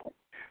disciple.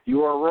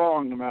 You are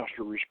wrong, the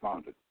master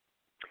responded.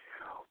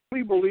 Do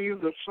you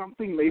believe that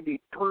something may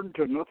be turned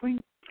to nothing?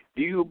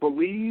 Do you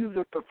believe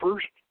that the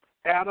first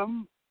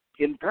Adam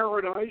in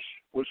paradise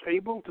was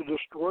able to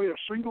destroy a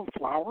single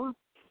flower,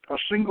 a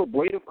single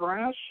blade of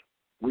grass?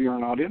 We are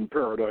not in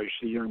paradise,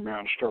 the young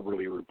man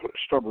stubbornly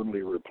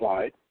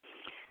replied.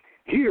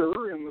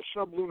 Here, in the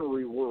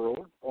sublunary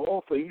world,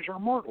 all things are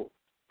mortal.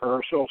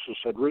 Paracelsus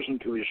had risen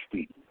to his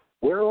feet.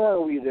 Where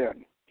are we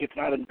then, if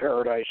not in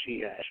paradise,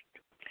 he asked.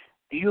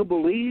 Do you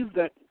believe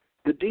that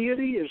the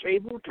deity is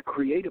able to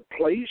create a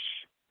place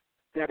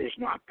that is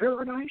not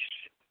paradise?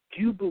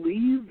 Do you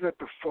believe that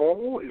the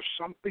fall is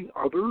something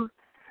other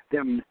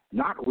them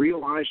not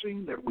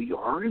realizing that we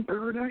are in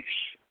paradise?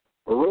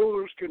 A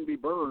rose can be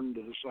burned,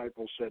 the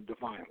disciple said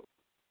defiantly.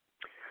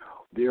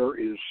 There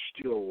is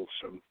still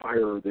some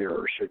fire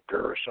there, said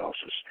Paracelsus,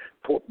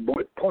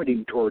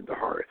 pointing toward the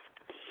hearth.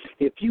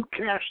 If you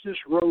cast this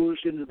rose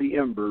into the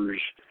embers,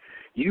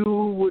 you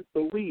would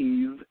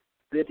believe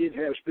that it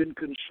has been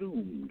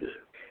consumed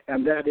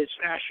and that its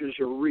ashes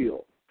are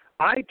real.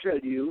 I tell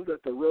you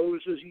that the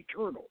rose is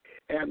eternal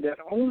and that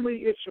only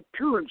its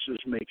appearances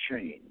may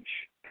change.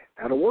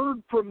 At a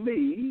word from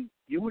me,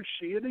 you would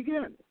see it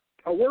again.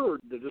 A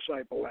word, the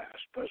disciple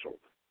asked, puzzled.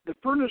 The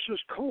furnace is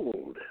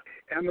cold,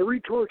 and the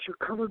retorts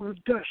are covered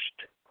with dust.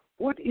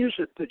 What is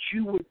it that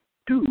you would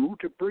do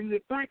to bring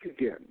it back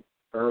again?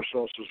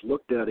 Paracelsus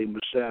looked at him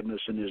with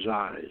sadness in his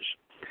eyes.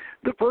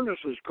 The furnace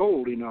is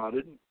cold, he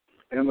nodded,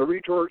 and the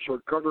retorts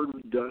are covered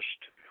with dust.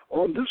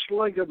 On this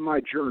leg of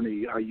my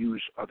journey, I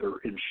use other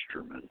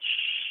instruments.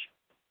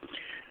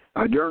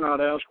 I dare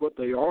not ask what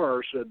they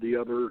are, said the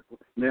other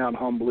man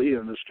humbly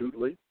and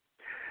astutely.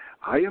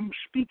 I am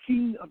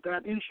speaking of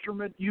that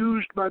instrument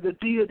used by the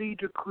deity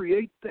to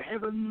create the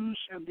heavens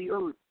and the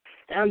earth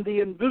and the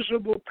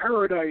invisible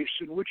paradise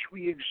in which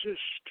we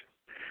exist,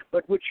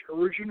 but which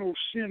original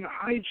sin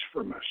hides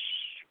from us.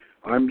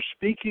 I'm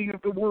speaking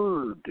of the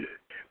Word,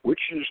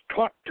 which is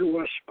taught to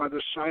us by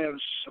the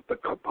science of the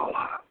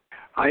Kabbalah.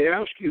 I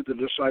ask you, the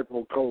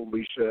disciple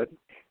coldly said,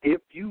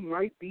 if you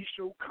might be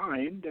so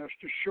kind as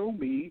to show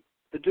me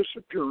the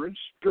disappearance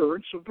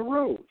of the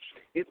rose.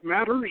 It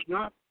matters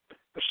not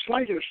the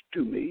slightest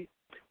to me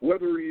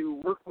whether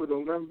you work with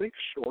alembics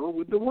or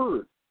with the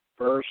Word.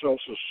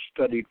 Paracelsus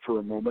studied for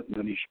a moment, and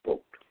then he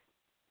spoke.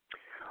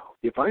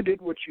 If I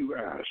did what you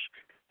ask,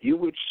 you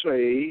would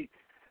say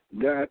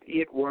that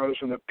it was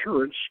an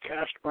appearance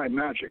cast by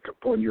magic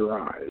upon your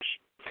eyes.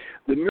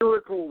 The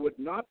miracle would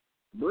not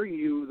bring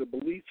you the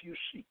belief you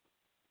seek.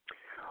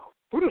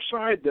 Put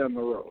aside, then,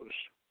 the rose.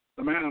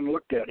 The man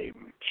looked at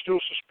him, still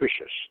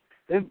suspicious.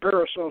 Then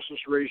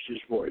Paracelsus raised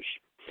his voice.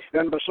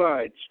 And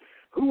besides,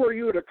 who are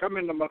you to come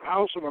into the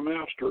house of a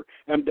master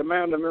and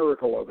demand a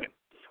miracle of him?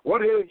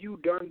 What have you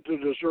done to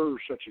deserve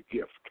such a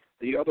gift?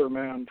 The other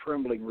man,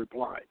 trembling,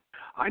 replied,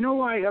 I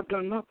know I have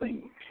done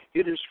nothing.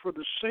 It is for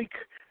the sake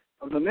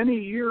of the many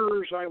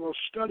years I will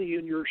study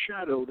in your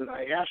shadow that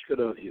I ask it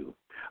of you.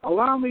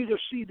 Allow me to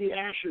see the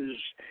ashes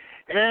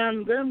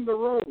and then the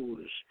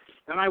rose,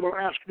 and I will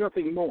ask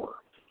nothing more.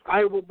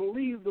 I will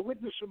believe the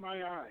witness of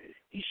my eyes.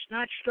 He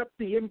snatched up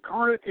the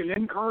incarnating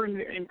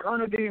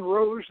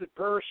rose that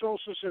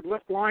Paracelsus had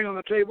left lying on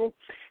the table,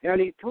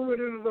 and he threw it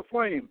into the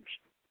flames.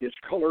 Its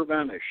color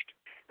vanished,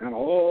 and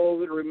all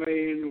that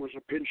remained was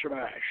a pinch of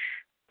ash.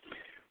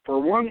 For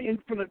one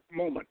infinite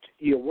moment,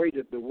 he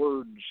awaited the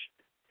words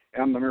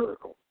and the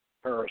miracle.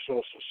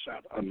 Paracelsus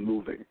sat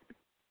unmoving.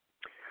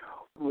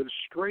 With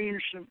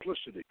strange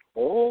simplicity,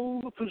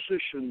 all the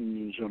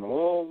physicians and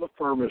all the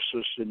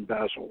pharmacists in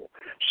Basel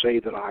say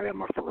that I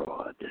am a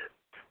fraud.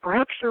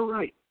 Perhaps they're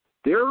right.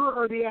 There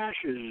are the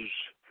ashes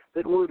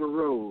that were the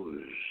rose,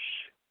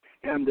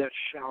 and that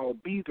shall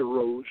be the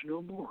rose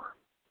no more.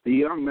 The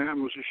young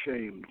man was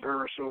ashamed.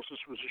 Paracelsus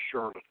was a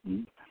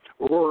charlatan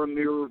or a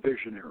mere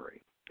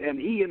visionary, and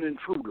he an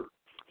intruder.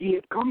 He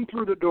had come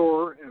through the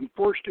door and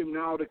forced him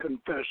now to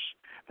confess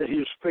that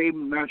his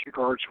famed magic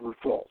arts were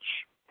false.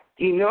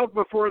 He knelt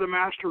before the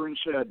master and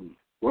said,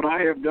 what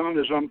I have done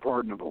is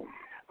unpardonable.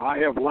 I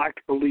have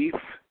lacked belief,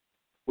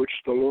 which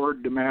the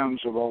Lord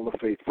demands of all the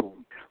faithful.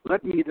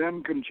 Let me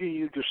then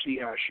continue to see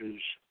ashes.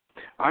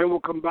 I will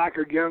come back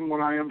again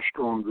when I am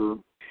stronger,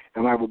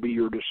 and I will be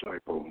your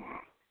disciple.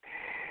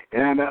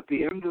 And at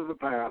the end of the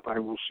path, I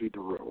will see the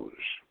rose.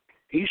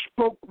 He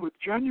spoke with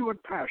genuine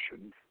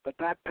passion, but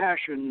that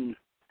passion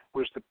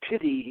was the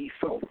pity he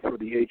felt for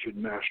the aged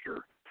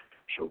master,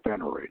 so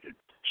venerated,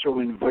 so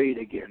inveighed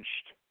against,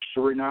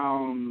 so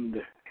renowned,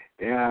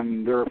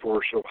 and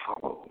therefore so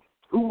hollow.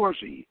 Who was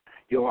he,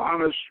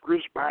 Johannes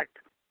Grisbach,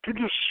 to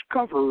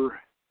discover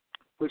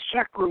with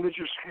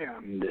sacrilegious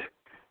hand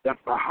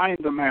that behind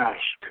the mask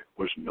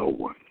was no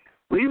one?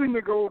 Leaving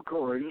the gold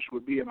coins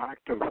would be an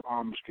act of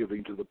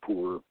almsgiving to the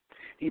poor.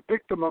 He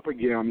picked them up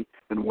again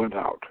and went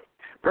out.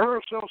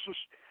 Paracelsus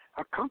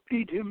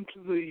accompanied him to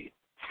the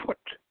foot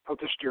of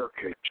the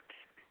staircase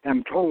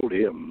and told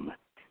him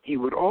he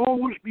would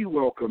always be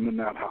welcome in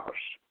that house.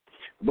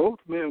 Both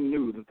men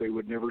knew that they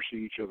would never see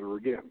each other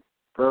again.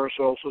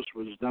 Paracelsus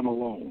was then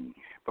alone.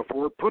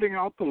 Before putting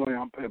out the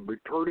lamp and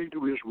returning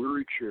to his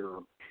weary chair,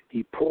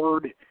 he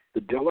poured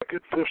the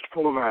delicate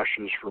fistful of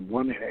ashes from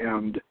one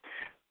hand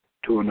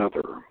to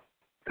another,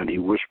 and he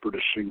whispered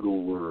a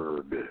single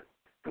word,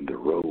 and the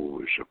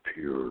rose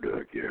appeared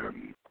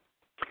again.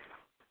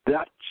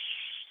 That's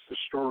the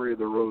story of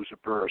the Rose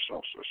of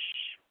Paracelsus.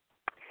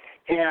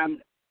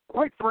 And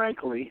quite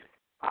frankly,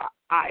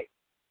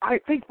 I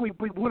think we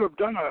would have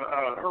done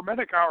a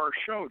Hermetic Hour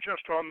show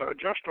just on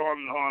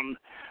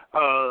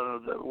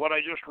what I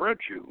just read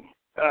you.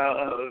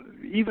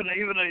 Even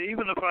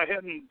if I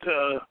hadn't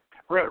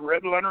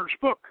read Leonard's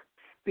book,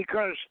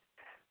 because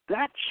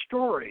that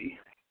story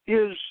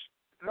is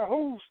the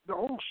whole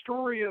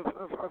story of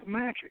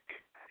magic,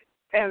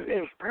 as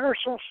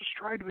Paracelsus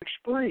tried to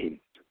explain,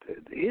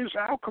 his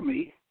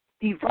alchemy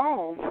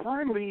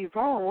finally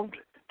evolved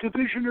to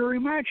visionary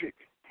magic,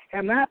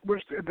 and that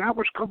was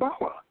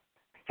Kabbalah,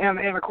 and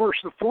of course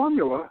the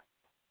formula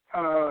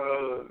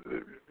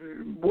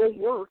won't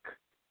work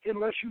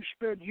unless you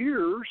spend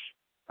years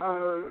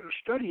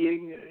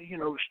studying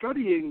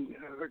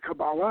the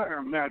Kabbalah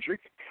and magic,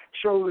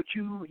 so that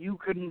you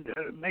can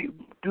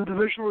do the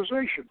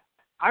visualization.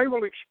 I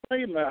will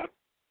explain that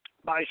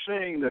by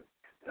saying that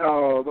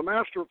the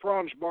master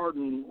Franz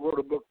Barden wrote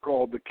a book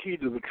called The Key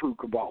to the True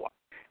Kabbalah.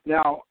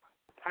 Now,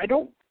 I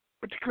don't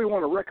particularly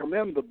want to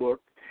recommend the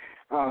book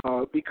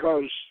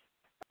because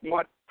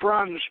what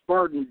Franz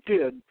Barden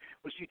did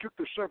was he took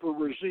the Sefer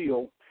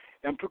Raziel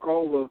and took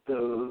all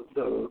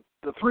the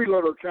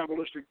three-letter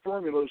Kabbalistic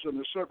formulas in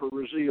the Sefer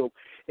Raziel,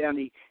 and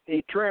he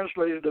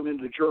translated them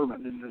into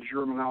the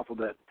German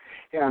alphabet.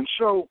 And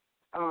so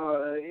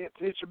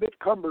it's a bit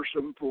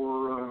cumbersome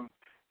for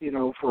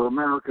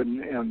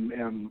American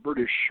and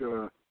British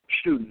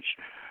students.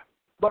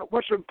 But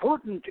what's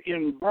important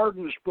in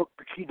Barden's book,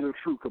 The Key to the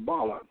True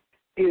Kabbalah,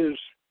 is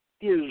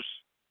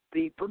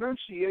the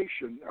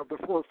pronunciation of the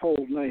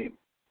fourfold name.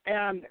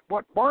 And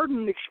what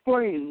Barden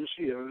explains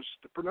is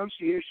the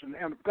pronunciation,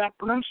 and that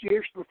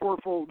pronunciation of the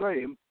fourfold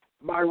name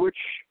by which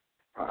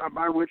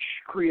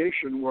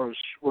creation was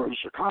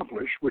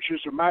accomplished, which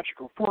is a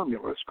magical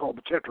formula. It's called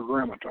the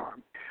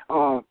Tetragrammaton.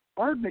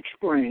 Barden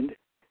explained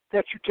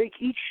that you take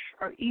each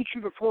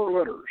of the four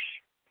letters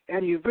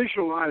and you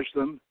visualize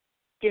them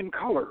in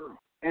color,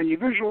 and you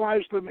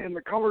visualize them in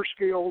the color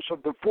scales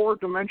of the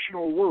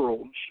four-dimensional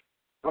worlds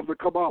of the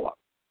Kabbalah,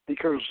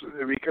 because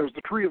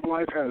the tree of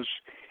life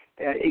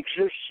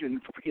exists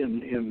in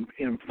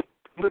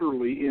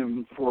literally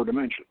in four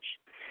dimensions,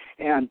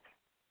 and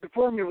the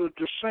formula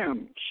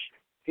descends.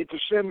 It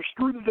descends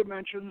through the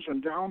dimensions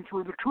and down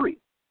through the tree.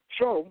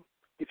 So,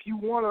 if you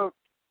want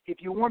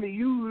to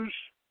use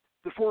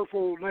the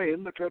fourfold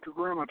name, the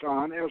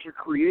Tetragrammaton, as a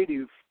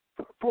creative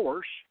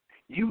force,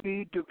 you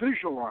need to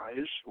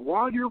visualize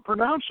while you're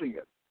pronouncing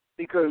it,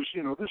 because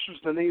this is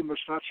the name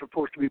that's not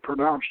supposed to be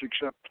pronounced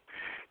except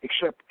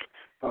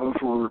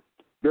for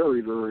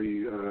very,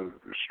 very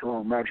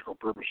strong magical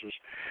purposes.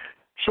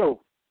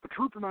 So the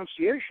true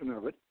pronunciation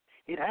of it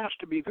has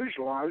to be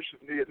visualized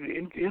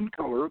in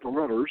color, the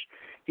letters,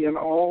 in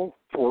all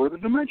four of the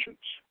dimensions.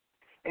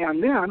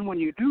 And then when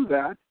you do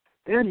that,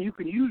 then you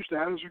can use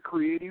that as a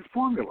creative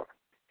formula.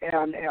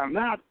 And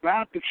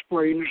that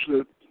explains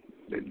the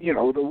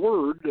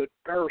word that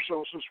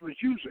Paracelsus was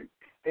using.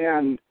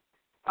 And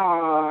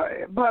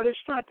but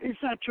it's not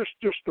just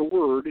the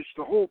word, it's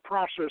the whole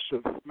process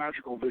of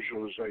magical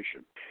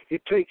visualization.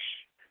 It takes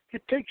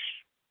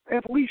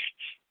at least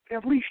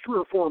 3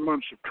 or 4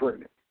 months of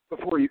training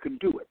before you can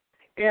do it.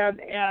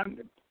 And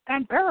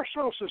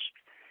Paracelsus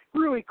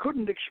really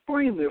couldn't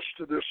explain this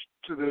to this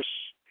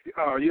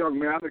young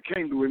man that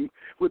came to him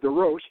with the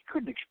rose. He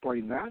couldn't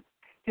explain that.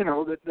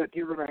 That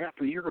you're going to have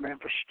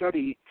to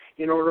study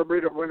in order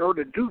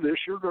to do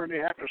this. You're going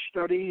to have to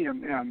study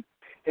and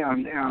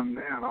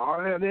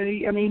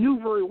he knew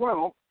very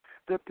well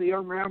that the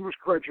young man was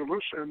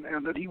credulous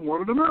and that he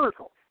wanted a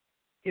miracle.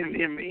 In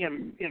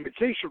the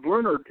case of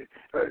Leonard's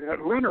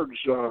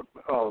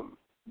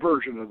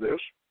version of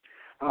this,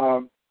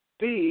 or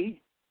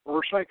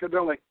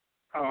psychedelic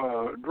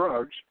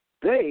drugs,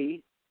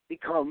 they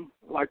become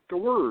like the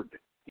word.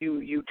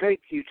 You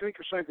take a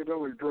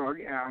psychedelic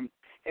drug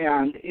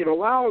and it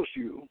allows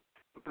you,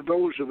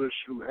 those of us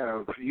who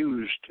have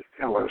used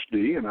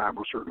LSD, and I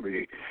will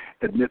certainly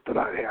admit that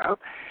I have,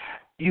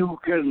 you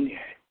can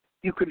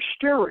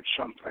stare at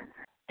something,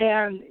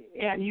 and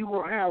you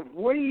will have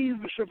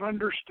waves of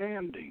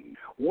understanding,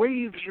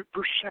 waves of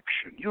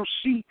perception.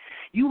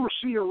 You will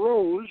see a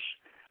rose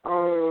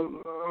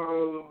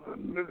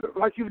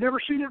like you've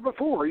never seen it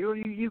before.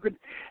 You could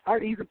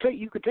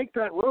take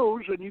that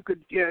rose and you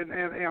could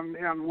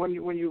and when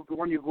you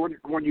go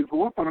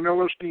up on an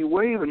LSD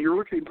wave and you're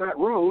looking at that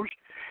rose,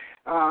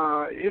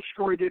 it's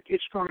going to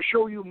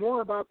show you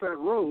more about that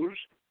rose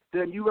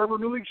than you ever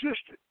knew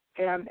existed,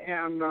 or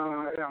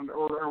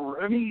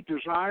any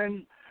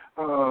design.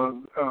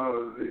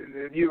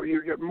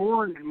 You get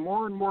more and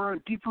more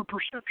deeper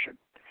perception,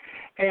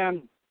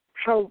 and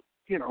so.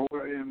 In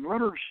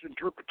Leonard's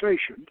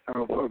interpretation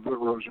of the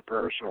Rose of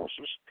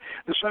Paracelsus,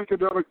 the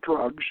psychedelic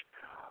drugs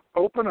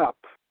open up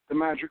the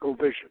magical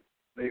vision.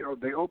 They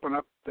open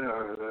up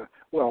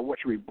what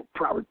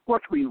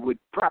we would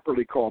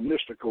properly call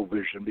mystical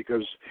vision,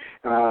 because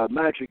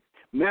magic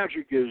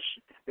uses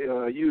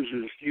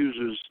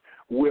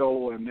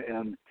will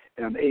and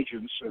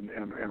agents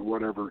and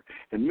whatever,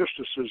 and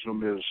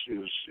mysticism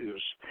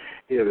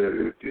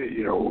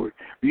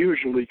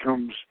usually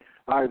comes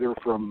either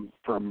from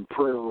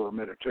prayer or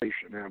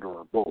meditation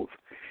or both,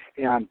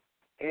 and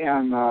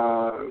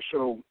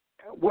so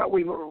what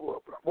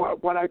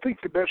I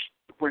think the best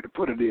way to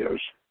put it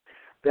is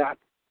that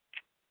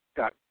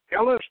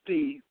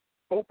LSD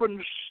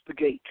opens the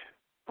gate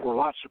for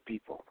lots of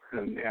people,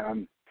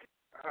 and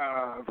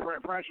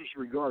Francis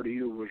Rigardi,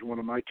 who was one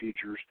of my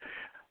teachers,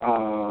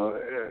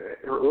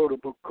 wrote a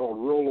book called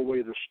Roll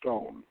Away the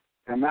Stone.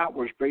 And that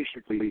was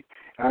basically,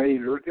 he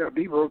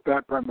wrote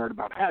that primarily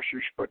about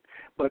hashish, but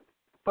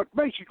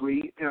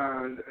basically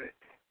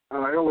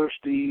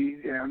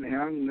LSD and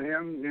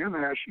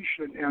hashish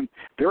and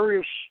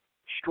various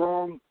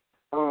strong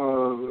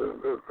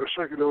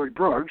psychedelic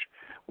drugs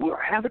will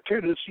have a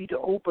tendency to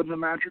open the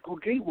magical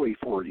gateway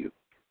for you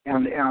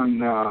and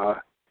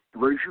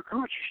raise your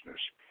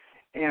consciousness.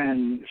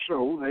 And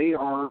so they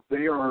are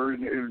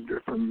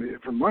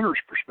from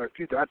Leonard's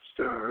perspective, that's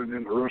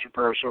in the Rose of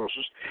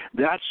Paracelsus,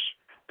 that's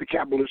the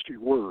Kabbalistic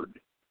word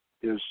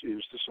is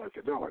the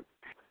psychedelic.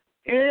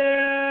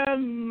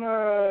 And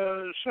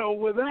so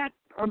with that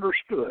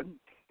understood,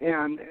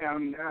 and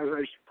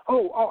as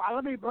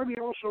let me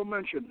also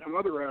mention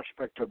another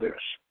aspect of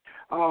this.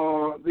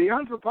 The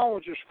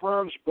anthropologist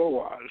Franz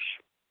Boas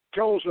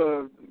tells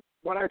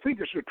what I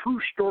think is a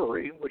true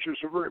story, which is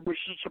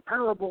a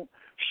parable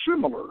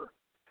similar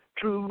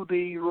to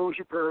the Rose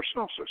of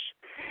Paracelsus.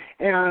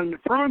 And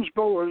Franz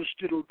Boas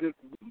did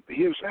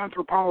his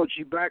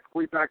anthropology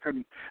way back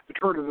in the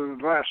turn of the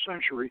last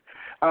century,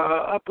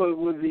 up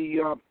with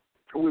the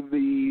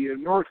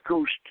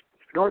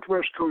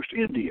Northwest Coast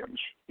Indians,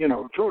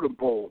 totem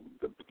pole,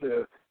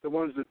 the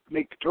ones that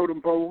make the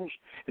totem poles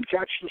and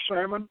catch the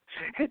salmon.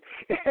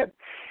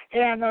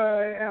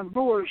 and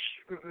Boas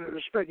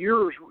spent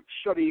years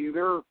studying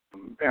their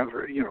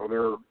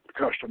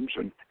customs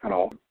and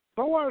all.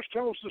 Boas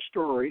tells the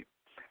story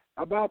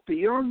about the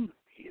young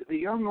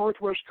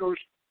Northwest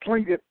Coast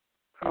Tlingit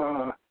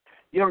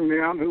young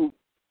man who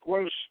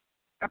was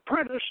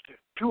apprenticed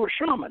to a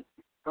shaman,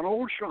 an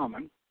old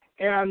shaman,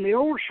 and the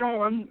old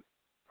shaman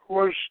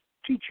was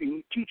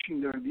teaching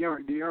the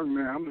young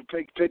man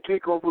to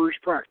take over his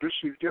practice.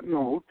 He's getting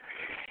old,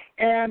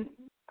 and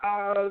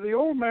the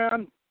old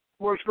man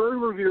was very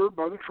revered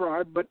by the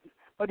tribe,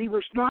 but he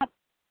was not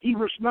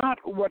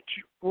what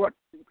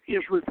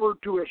is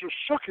referred to as a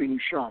sucking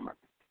shaman.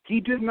 He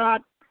did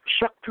not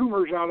suck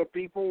tumors out of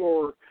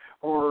people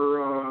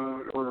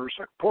or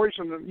suck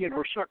poison,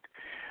 suck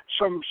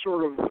some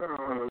sort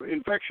of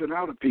infection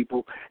out of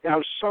people,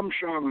 as some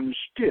shamans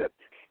did.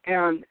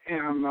 And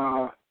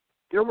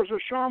there was a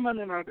shaman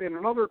in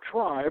another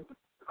tribe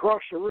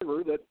across the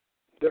river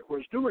that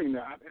was doing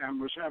that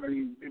and was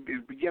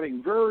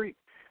getting very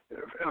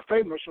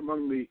famous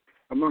among the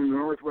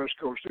Northwest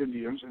Coast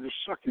Indians, and this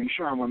sucking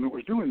shaman that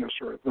was doing this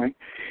sort of thing.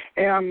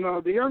 And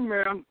the young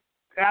man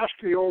asked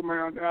his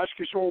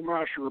old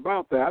master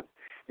about that,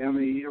 and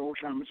the old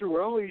shaman said,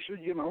 well, he said,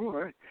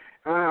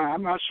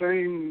 I'm not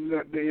saying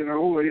that,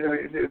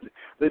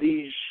 that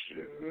he's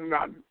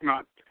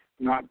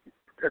not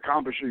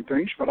accomplishing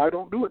things, but I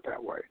don't do it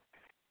that way.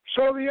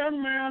 So the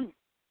young man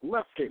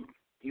left him.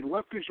 He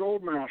left his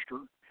old master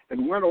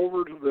and went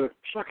over to the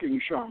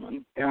sucking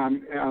shaman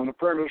and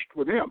apprenticed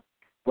with him.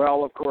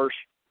 Well, of course,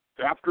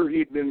 after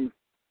he'd been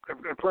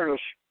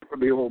apprenticed with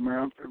the old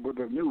man, with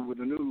the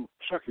new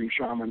sucking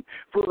shaman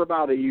for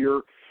about a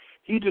year,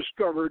 he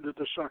discovered that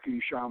the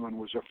sucking shaman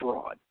was a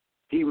fraud.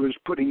 He was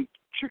putting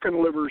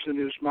chicken livers in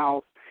his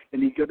mouth,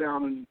 and he'd go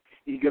down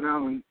and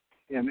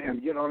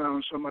get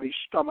on somebody's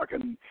stomach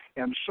and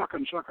suck,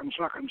 and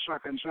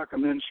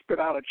then spit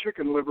out a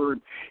chicken liver,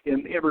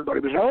 and everybody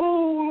was,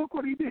 oh, look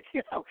what he did,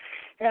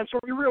 And so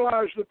he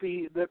realized that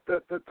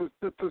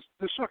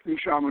the sucking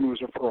shaman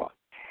was a fraud.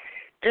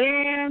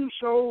 And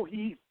so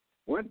he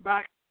went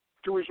back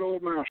to his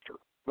old master.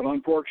 But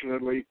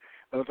unfortunately,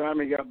 by the time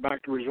he got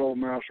back to his old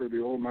master,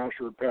 the old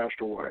master had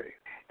passed away.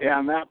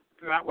 And that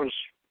was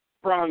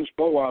Franz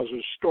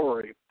Boas'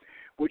 story,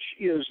 which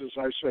is, as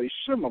I say,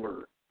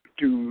 similar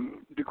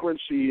to De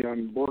Quincey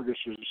and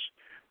Borges's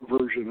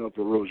version of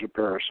the Rose of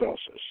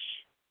Paracelsus.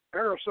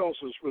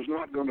 Paracelsus was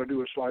not going to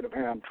do a sleight of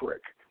hand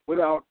trick.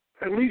 Without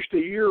at least a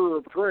year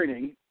of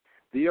training,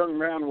 the young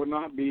man would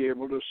not be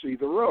able to see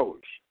the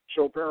rose.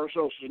 So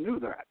Paracelsus knew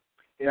that.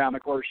 And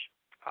of course,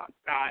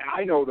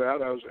 I know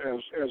that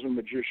as a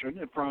magician,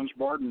 and Franz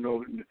Barden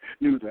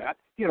knew that.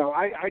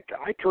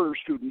 I turn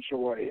students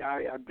away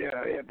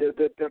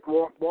that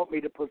want me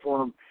to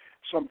perform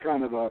some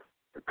kind of a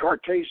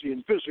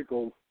Cartesian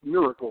physical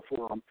miracle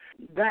for them.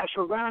 That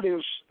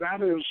is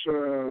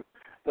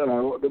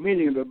the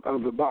meaning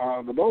of the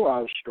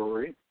Boas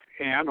story,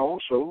 and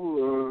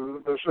also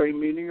the same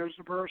meaning as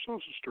the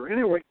Paracelsus story.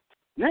 Anyway,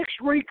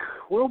 next week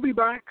we'll be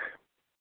back